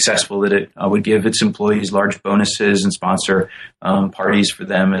successful that it would give its employees large bonuses and sponsor parties for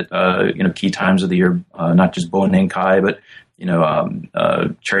them at key times of the year, not just Bonenkai, but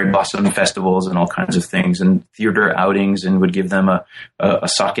cherry blossom festivals and all kinds of things, and theater outings, and would give them a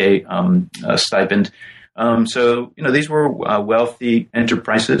sake stipend. So these were wealthy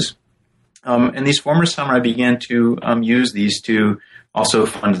enterprises. And these former samurai began to use these to also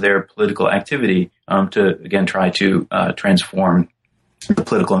fund their political activity, to, again, try to transform the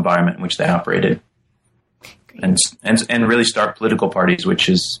political environment in which they operated. And really start political parties, which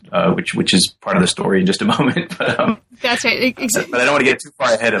is part of the story in just a moment. But, that's right. But I don't want to get too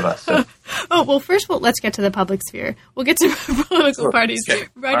far ahead of us. So. Oh, well, first let's get to the public sphere. We'll get to political parties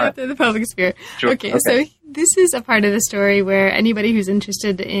right after the public sphere. Sure. Okay, so this is a part of the story where anybody who's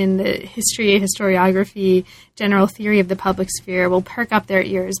interested in the history, historiography, general theory of the public sphere will perk up their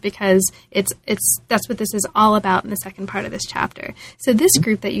ears, because that's what this is all about in the second part of this chapter. So this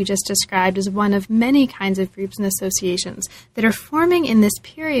group that you just described is one of many kinds of groups and associations that are forming in this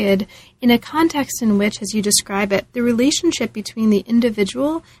period in a context in which, as you describe it, the relationship between the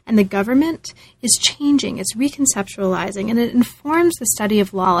individual and the government is changing, it's reconceptualizing, and it informs the study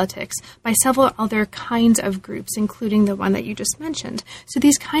of politics by several other kinds of groups, including the one that you just mentioned. So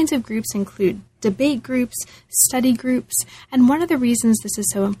these kinds of groups include debate groups, study groups, and one of the reasons this is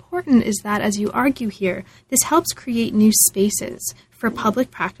so important is that, as you argue here, this helps create new spaces for public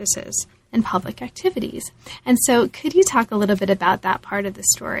practices and public activities. And so could you talk a little bit about that part of the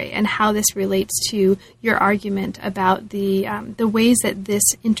story and how this relates to your argument about the ways that this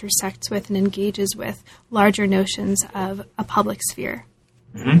intersects with and engages with larger notions of a public sphere?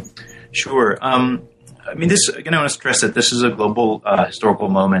 Mm-hmm. Sure. This, again, I want to stress that this is a global historical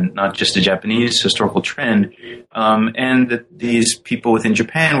moment, not just a Japanese historical trend, and that these people within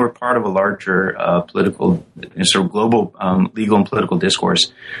Japan were part of a larger political, sort of global legal and political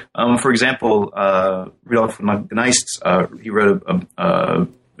discourse. For example, Rudolf Gneist, he wrote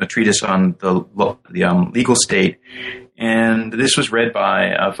a treatise on the legal state, and this was read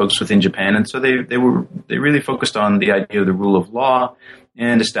by folks within Japan, and so they really focused on the idea of the rule of law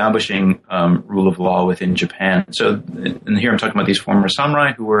and establishing rule of law within Japan. So, and here I'm talking about these former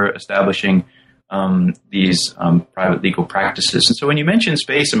samurai who were establishing these private legal practices. And so when you mention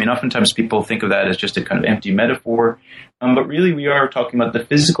space, oftentimes people think of that as just a kind of empty metaphor, but really we are talking about the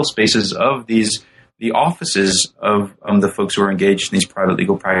physical spaces of the offices of the folks who are engaged in these private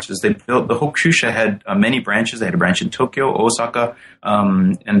legal practices. They built, the Hokushusha had many branches. They had a branch in Tokyo, Osaka,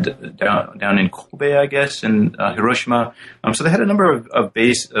 and down in Kobe, I guess, and Hiroshima. So they had a number of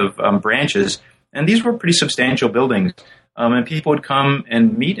branches, and these were pretty substantial buildings. And people would come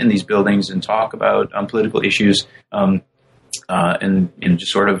and meet in these buildings and talk about political issues. And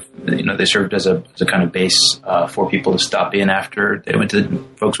just sort of, they served as a kind of base for people to stop in after they went to.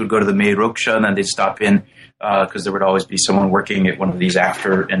 Folks would go to the Meirokusha, and then they'd stop in because there would always be someone working at one of these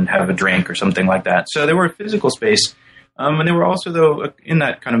after and have a drink or something like that. So they were a physical space, and they were also, though, in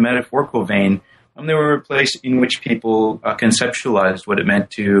that kind of metaphorical vein, they were a place in which people conceptualized what it meant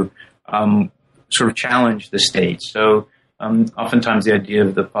to sort of challenge the state. So. Oftentimes the idea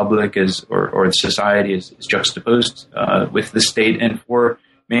of the public or the society is juxtaposed with the state, and for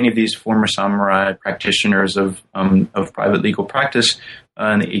many of these former samurai practitioners of private legal practice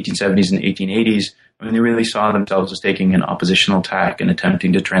in the 1870s and 1880s, they really saw themselves as taking an oppositional tack and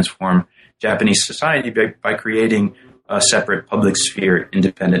attempting to transform Japanese society by creating a separate public sphere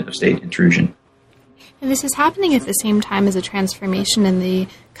independent of state intrusion. And this is happening at the same time as a transformation in the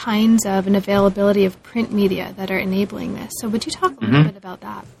kinds of and availability of print media that are enabling this. So would you talk a little bit about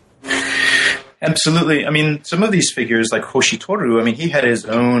that? Absolutely. Some of these figures, like Hoshitoru, he had his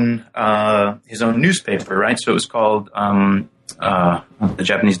own newspaper, right? So it was called the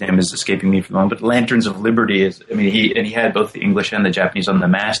Japanese name is escaping me for the moment, but Lanterns of Liberty he had both the English and the Japanese on the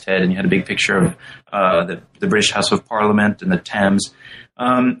masthead, and he had a big picture of the British House of Parliament and the Thames.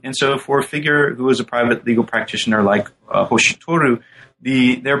 And so for a figure who was a private legal practitioner like Hoshitoru,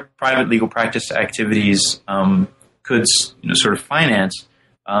 their private legal practice activities could sort of finance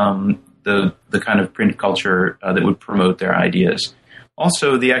the kind of print culture that would promote their ideas.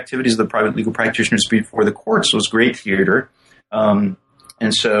 Also, the activities of the private legal practitioners before the courts was great theater. And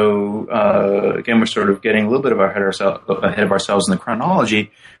so, again, we're sort of getting a little bit ahead of ourselves in the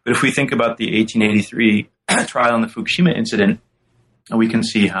chronology. But if we think about the 1883 trial and the Fukushima incident, we can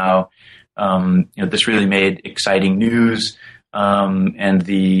see how this really made exciting news, and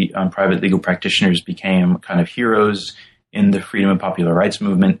the private legal practitioners became kind of heroes in the freedom and popular rights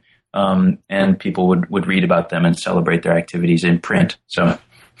movement, and people would read about them and celebrate their activities in print. So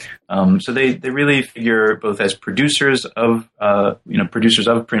they really figure both as producers of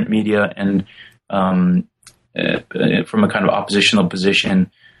print media and from a kind of oppositional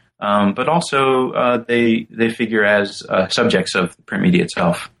position, but also they figure as subjects of the print media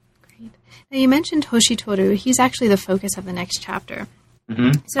itself. Great. Now you mentioned Hoshitoru. He's actually the focus of the next chapter.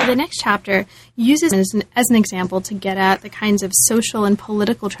 Mm-hmm. So the next chapter uses as an example to get at the kinds of social and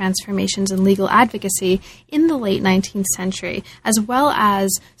political transformations in legal advocacy in the late 19th century, as well as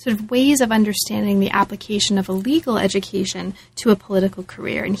sort of ways of understanding the application of a legal education to a political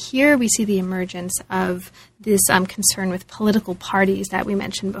career. And here we see the emergence of this concern with political parties that we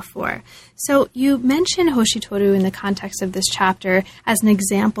mentioned before. So you mentioned Hoshitoru in the context of this chapter as an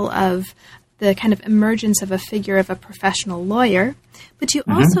example of the kind of emergence of a figure of a professional lawyer, but you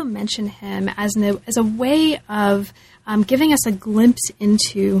also mention him as a way of giving us a glimpse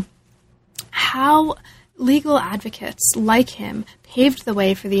into how legal advocates like him paved the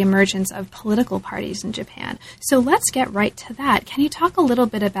way for the emergence of political parties in Japan. So let's get right to that. Can you talk a little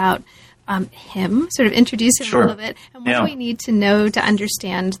bit about him, sort of introduce him a little bit, and what do we need to know to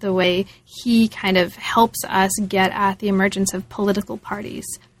understand the way he kind of helps us get at the emergence of political parties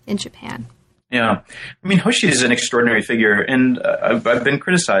in Japan? Yeah. I mean, Hoshi is an extraordinary figure, and I've been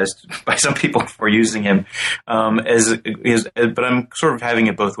criticized by some people for using him but I'm sort of having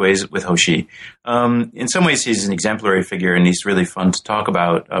it both ways with Hoshi. In some ways, he's an exemplary figure, and he's really fun to talk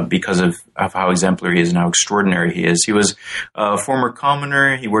about because of how exemplary he is and how extraordinary he is. He was a former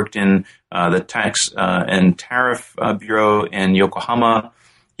commoner. He worked in the Tax and Tariff Bureau in Yokohama.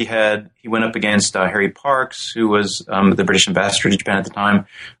 He went up against Harry Parkes, who was the British ambassador to Japan at the time,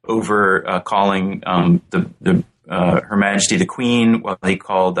 over calling Her Majesty the Queen, while he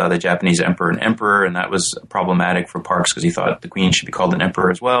called the Japanese emperor an emperor, and that was problematic for Parkes because he thought the Queen should be called an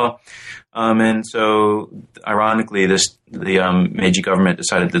emperor as well. And so, ironically, the Meiji government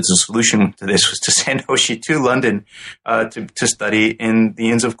decided that the solution to this was to send Hoshi to London to study in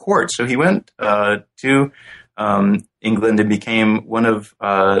the Inns of Court. So he went to England and became one of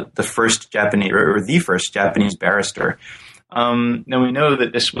the first Japanese barrister. Now we know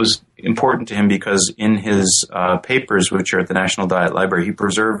that this was important to him because in his papers, which are at the National Diet Library, he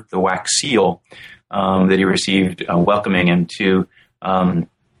preserved the wax seal that he received welcoming him to the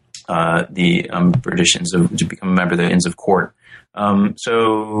British Inns to become a member of the Inns of Court.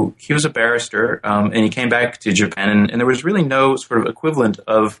 So he was a barrister, and he came back to Japan, and there was really no sort of equivalent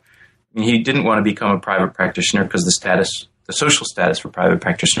of. He didn't want to become a private practitioner because the social status for private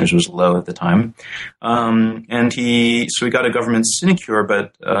practitioners was low at the time. So he got a government sinecure,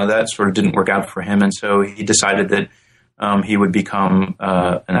 but that sort of didn't work out for him. And so he decided that he would become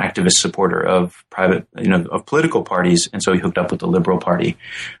an activist supporter of of political parties. And so he hooked up with the Liberal Party.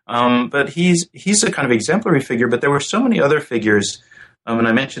 But he's a kind of exemplary figure, but there were so many other figures. And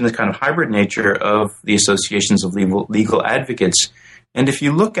I mentioned the kind of hybrid nature of the associations of legal advocates. And if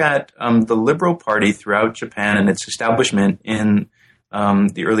you look at the Liberal Party throughout Japan and its establishment in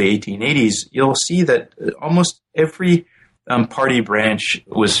the early 1880s, you'll see that almost every party branch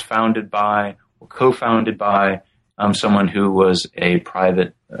was founded by or co-founded by someone who was a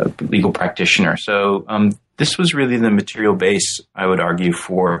private legal practitioner. So this was really the material base, I would argue,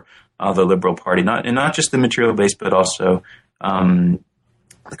 for the Liberal Party, not just the material base, but also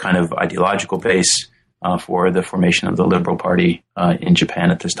the kind of ideological base for the formation of the Liberal Party in Japan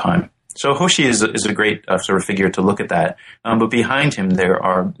at this time. So Hoshi is a great sort of figure to look at that. But behind him, there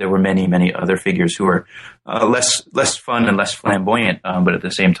were many, many other figures who are less fun and less flamboyant, but at the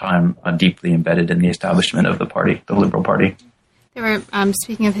same time deeply embedded in the establishment of the party, the Liberal Party. There were,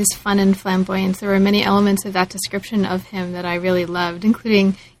 speaking of his fun and flamboyance, there were many elements of that description of him that I really loved,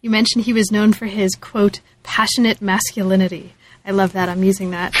 including, you mentioned he was known for his, quote, passionate masculinity. I love that. I'm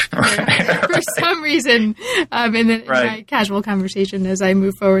using that for some reason in my casual conversation as I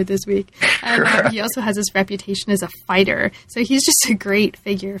move forward this week. And he also has this reputation as a fighter. So he's just a great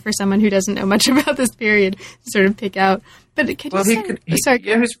figure for someone who doesn't know much about this period to sort of pick out. But he was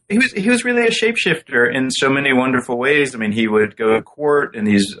really a shapeshifter in so many wonderful ways. I mean, he would go to court in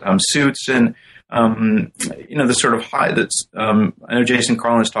these suits and the sort of high that's, I know Jason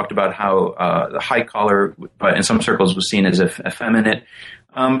Carlin has talked about how the high collar in some circles was seen as effeminate.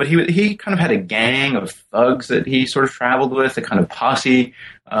 But he kind of had a gang of thugs that he sort of traveled with, a kind of posse,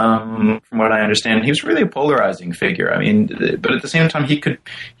 from what I understand. He was really a polarizing figure. I mean, but at the same time, he could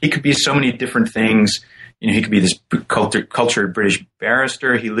be so many different things. He could be this cultured British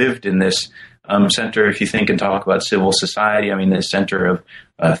barrister. He lived in this center, if you think and talk about civil society, I mean, the center of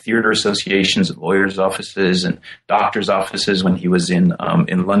theater associations, lawyers' offices, and doctors' offices when he was in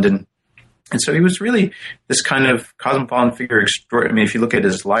London. And so he was really this kind of cosmopolitan figure. I mean, if you look at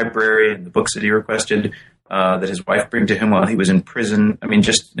his library and the books that he requested that his wife bring to him while he was in prison, I mean,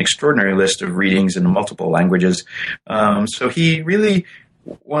 just an extraordinary list of readings in multiple languages. So he really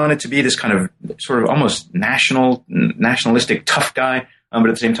wanted to be this kind of sort of almost nationalistic, tough guy, but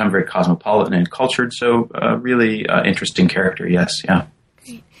at the same time very cosmopolitan and cultured. So really interesting character, yes, yeah.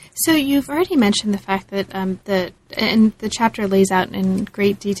 Great. So you've already mentioned the fact that and the chapter lays out in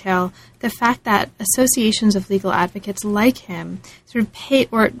great detail the fact that associations of legal advocates like him sort of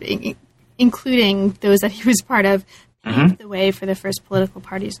including those that he was part of, paved the way for the first political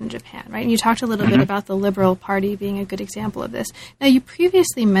parties in Japan, right? And you talked a little bit about the Liberal Party being a good example of this. Now, you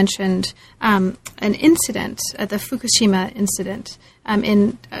previously mentioned an incident, the Fukushima incident,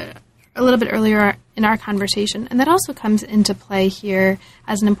 in a little bit earlier in our conversation, and that also comes into play here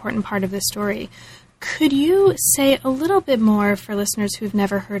as an important part of the story. Could you say a little bit more for listeners who've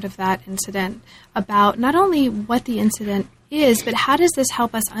never heard of that incident about not only what the incident is, but how does this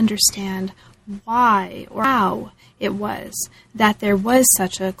help us understand why or how it was that there was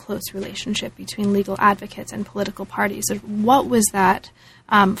such a close relationship between legal advocates and political parties? What was that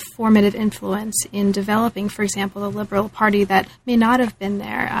formative influence in developing, for example, the Liberal Party that may not have been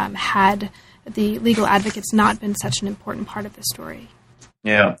there had the legal advocates not been such an important part of the story?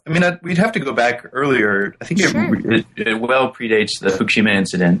 Yeah, I mean, we'd have to go back earlier. I think it well predates the Fukushima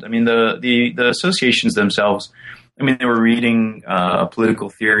incident. I mean, the associations themselves, I mean, they were reading political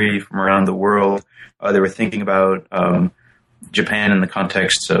theory from around the world. They were thinking about Japan in the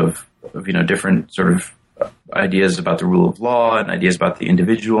context of different sort of ideas about the rule of law and ideas about the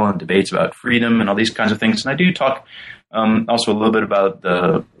individual and debates about freedom and all these kinds of things. And I do talk also a little bit about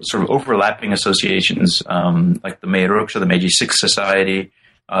the sort of overlapping associations like the Meirokusha, the Meiji Six Society,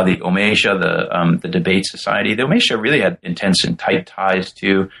 the Omeisha, the Debate Society. The Omeisha really had intense and tight ties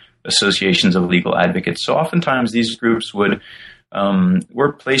to associations of legal advocates. So oftentimes these groups were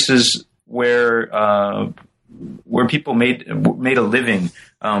places where people made a living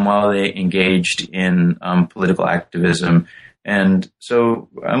while they engaged in political activism. And so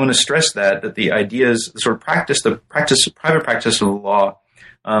I want to stress that the ideas, sort of private practice of the law,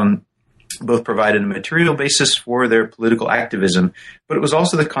 both provided a material basis for their political activism, but it was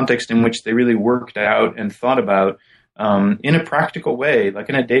also the context in which they really worked out and thought about in a practical way, like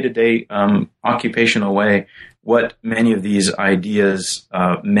in a day-to-day occupational way, what many of these ideas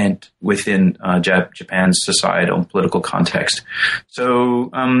meant within Japan's societal and political context. So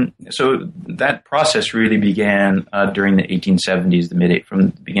that process really began during the 1870s,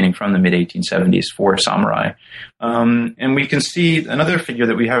 from the mid-1870s for samurai. And we can see another figure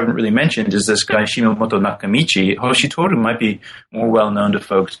that we haven't really mentioned is this guy Shimamoto Nakamichi. Hoshitoru might be more well known to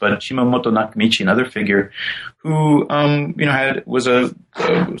folks, but Shimamoto Nakamichi, another figure who was a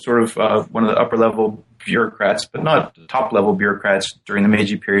sort of one of the upper level bureaucrats, but not top level bureaucrats during the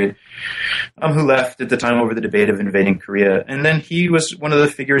Meiji period, who left at the time over the debate of invading Korea. And then he was one of the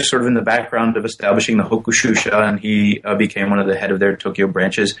figures sort of in the background of establishing the Hokushusha, and he became one of the head of their Tokyo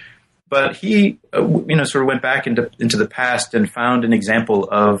branches. But he, sort of went back into the past and focused on the example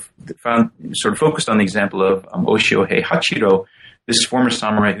of Oshio Hachiro, this former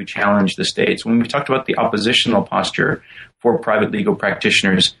samurai who challenged the state. So when we talked about the oppositional posture for private legal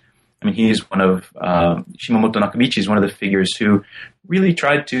practitioners, I mean, he's one of Shimamoto Nakamichi is one of the figures who really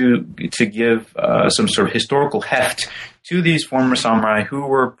tried to give some sort of historical heft to these former samurai who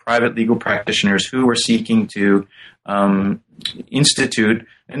were private legal practitioners who were seeking to institute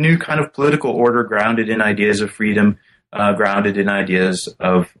a new kind of political order grounded in ideas of freedom, grounded in ideas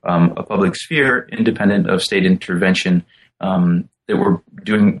of a public sphere independent of state intervention, that were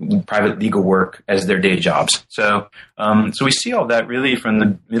doing private legal work as their day jobs. So we see all that really from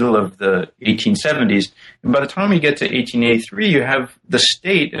the middle of the 1870s. And by the time we get to 1883, you have the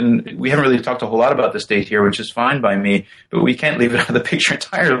state, and we haven't really talked a whole lot about the state here, which is fine by me, but we can't leave it out of the picture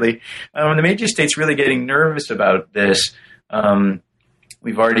entirely. The Meiji state's really getting nervous about this.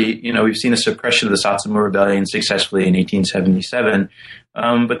 We've seen a suppression of the Satsuma Rebellion successfully in 1877.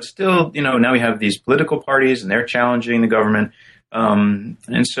 But still, now we have these political parties and they're challenging the government.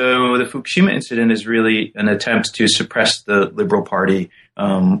 And so the Fukushima incident is really an attempt to suppress the Liberal Party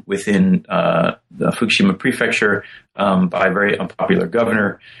within the Fukushima prefecture by a very unpopular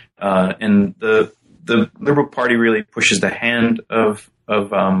governor. And the Liberal Party really pushes the hand of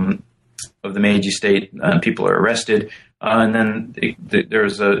the Meiji state. People are arrested. And then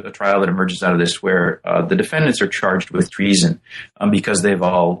there's a trial that emerges out of this where the defendants are charged with treason because they've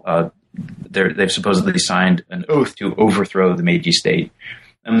supposedly signed an oath to overthrow the Meiji state.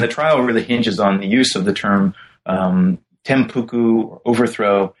 And the trial really hinges on the use of the term tempuku, or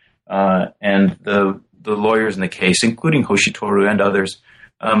overthrow, and the lawyers in the case, including Hoshitoru and others,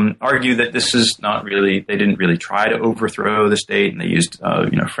 argue that this is not really, they didn't really try to overthrow the state, and they used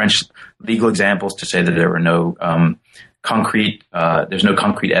French legal examples to say that there were no there's no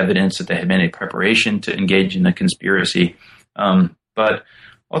concrete evidence that there had been a preparation to engage in a conspiracy. But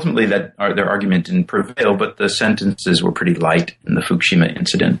ultimately their argument didn't prevail, but the sentences were pretty light in the Fukushima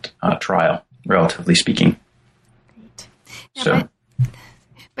incident trial, relatively speaking. Great. Now,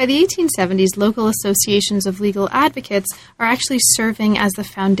 by the 1870s, local associations of legal advocates are actually serving as the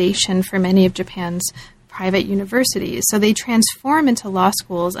foundation for many of Japan's private universities. So they transform into law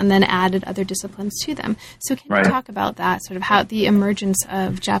schools and then added other disciplines to them. So can you talk about that, sort of how the emergence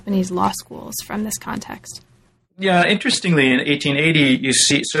of Japanese law schools from this context? Yeah, interestingly, in 1880, you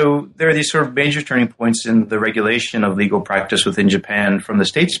see, so there are these sort of major turning points in the regulation of legal practice within Japan from the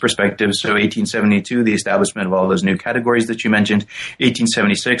state's perspective. So 1872, the establishment of all those new categories that you mentioned.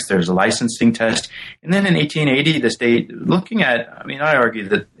 1876, there's a licensing test. And then in 1880, the state, looking at, I argue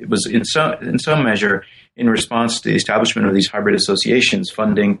that it was in some measure in response to the establishment of these hybrid associations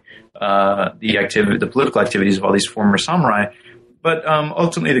funding the political activities of all these former samurai. But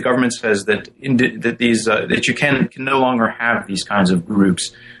ultimately, the government says that that you can no longer have these kinds of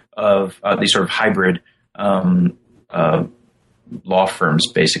groups of these sort of hybrid law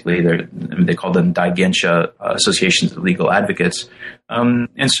firms. Basically, they call them daigensha, associations of legal advocates.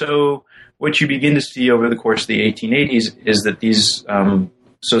 And so, what you begin to see over the course of the 1880s is that these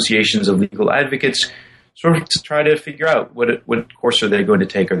associations of legal advocates sort of to try to figure out what course are they going to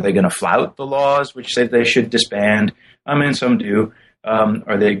take. Are they going to flout the laws, which say they should disband? And some do.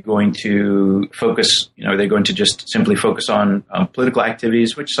 Are they going to focus, are they going to just simply focus on political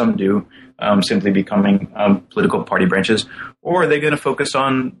activities, which some do, simply becoming political party branches? Or are they going to focus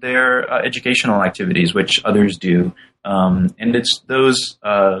on their educational activities, which others do? And it's those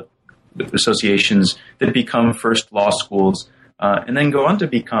associations that become first law schools and then go on to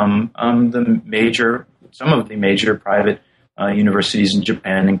become some of the major private universities in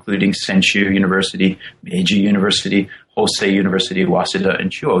Japan, including Senshu University, Meiji University, Hosei University, Waseda, and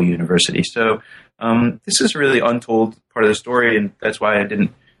Chuo University. So this is a really untold part of the story, and that's why I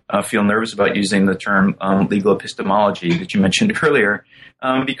didn't feel nervous about using the term legal epistemology that you mentioned earlier,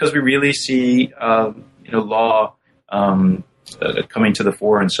 because we really see law coming to the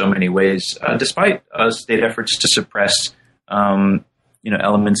fore in so many ways, despite state efforts to suppress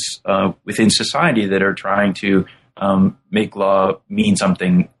elements within society that are trying to make law mean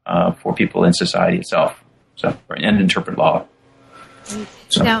something for people in society itself, and interpret law.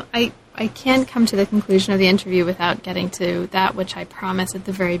 So. Now, I can't come to the conclusion of the interview without getting to that which I promised at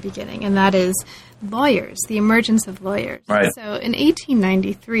the very beginning, and that is lawyers, the emergence of lawyers. Right. So in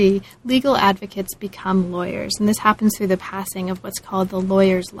 1893, legal advocates become lawyers, and this happens through the passing of what's called the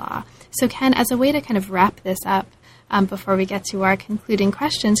lawyer's law. So Ken, as a way to kind of wrap this up, before we get to our concluding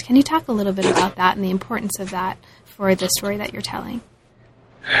questions, can you talk a little bit about that and the importance of that for the story that you're telling?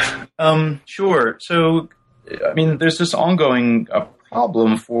 Sure. So, there's this ongoing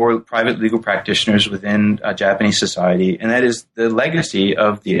problem for private legal practitioners within Japanese society, and that is the legacy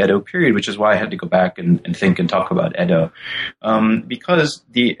of the Edo period, which is why I had to go back and think and talk about Edo. Because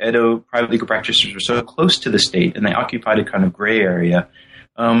the Edo private legal practitioners were so close to the state and they occupied a kind of gray area,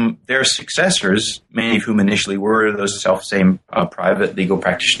 their successors, many of whom initially were those self-same private legal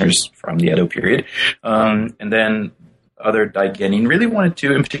practitioners from the Edo period, and then other daigenin, really wanted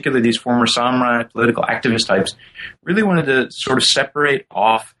to, in particular these former samurai political activist types, really wanted to sort of separate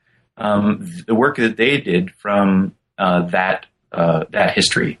off the work that they did from that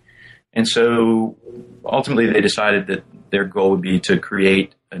history. And so ultimately they decided that their goal would be to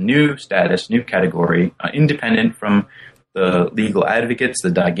create a new status, new category, independent from the legal advocates, the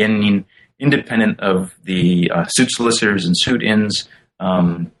dagenin, independent of the suit solicitors and suit-ins,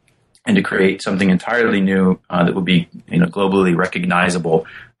 and to create something entirely new that would be, globally recognizable.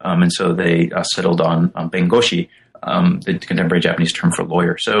 And so they settled on bengoshi, the contemporary Japanese term for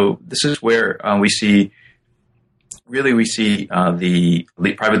lawyer. So this is where we see the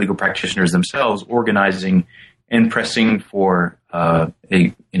private legal practitioners themselves organizing and pressing for a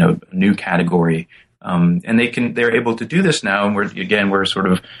new category, and they're able to do this now. And we've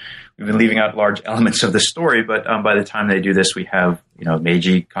been leaving out large elements of the story, but by the time they do this, we have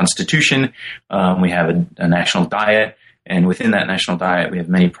Meiji Constitution, we have a national diet, and within that national diet, we have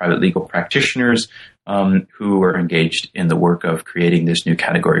many private legal practitioners who are engaged in the work of creating this new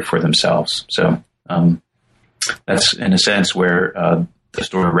category for themselves. So that's in a sense where the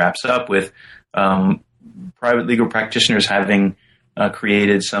story wraps up with private legal practitioners having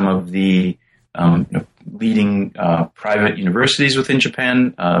created some of the leading private universities within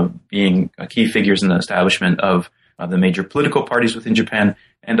Japan, being key figures in the establishment of the major political parties within Japan,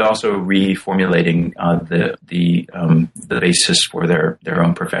 and also reformulating the basis for their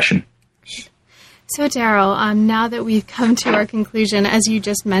own profession. So, Daryl, now that we've come to our conclusion, as you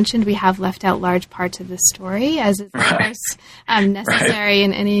just mentioned, we have left out large parts of the story, as is, of course, necessary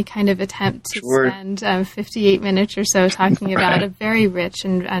in any kind of attempt to spend 58 minutes or so talking about a very rich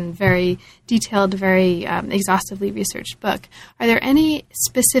and very detailed, very exhaustively researched book. Are there any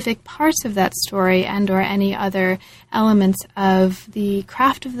specific parts of that story and or any other elements of the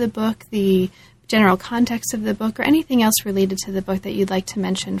craft of the book, the general context of the book, or anything else related to the book that you'd like to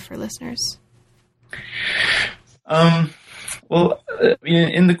mention for listeners? Well,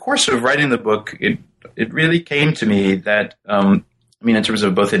 in the course of writing the book, it really came to me that, in terms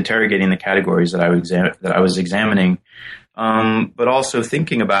of both interrogating the categories that I was examining, but also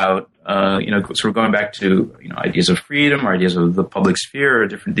thinking about, sort of going back to, ideas of freedom or ideas of the public sphere or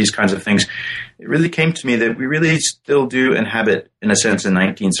these kinds of things. It really came to me that we really still do inhabit, in a sense, a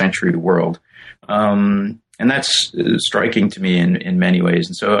 19th century world. And that's striking to me in many ways.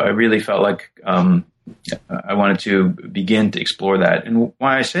 And so I really felt like I wanted to begin to explore that. And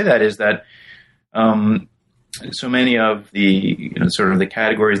why I say that is that so many of the sort of the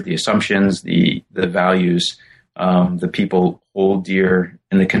categories, the assumptions, the values the people hold dear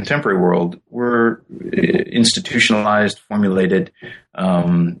in the contemporary world were institutionalized, formulated,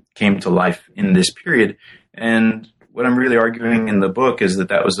 came to life in this period. And what I'm really arguing in the book is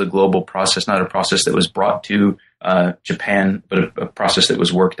that was a global process, not a process that was brought to Japan, but a process that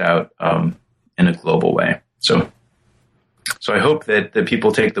was worked out in a global way. So I hope that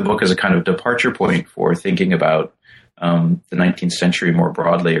people take the book as a kind of departure point for thinking about the 19th century more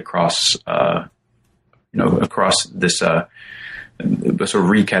broadly across this sort of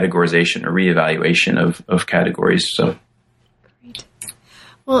recategorization or reevaluation of categories. So. Great.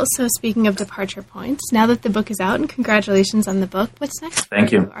 Well, so speaking of departure points, now that the book is out, and congratulations on the book, what's next?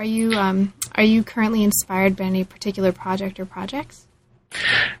 Thank you. Are you currently inspired by any particular project or projects?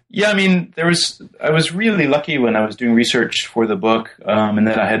 Yeah, I was really lucky when I was doing research for the book, and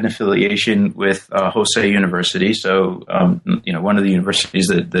then I had an affiliation with Hosei University. So, one of the universities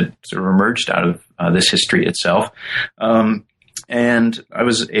that sort of emerged out of this history itself. And I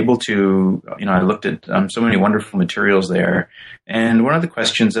was able to, I looked at so many wonderful materials there. And one of the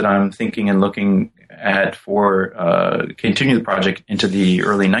questions that I'm thinking and looking at for continue the project into the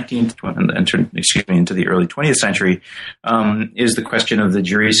early into the early 20th century is the question of the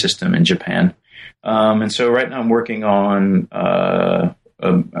jury system in Japan. And so right now I'm working on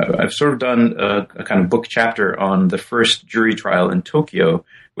I've sort of done a kind of book chapter on the first jury trial in Tokyo,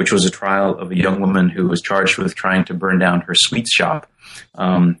 which was a trial of a young woman who was charged with trying to burn down her sweets shop.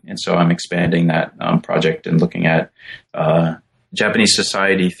 And so I'm expanding that project and looking at Japanese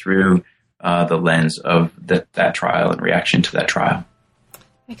society through the lens of that trial and reaction to that trial.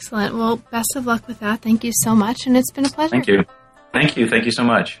 Excellent. Well, best of luck with that. Thank you so much, and it's been a pleasure. Thank you. Thank you so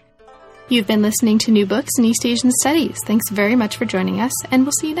much. You've been listening to New Books in East Asian Studies. Thanks very much for joining us, and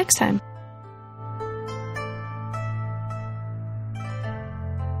we'll see you next time.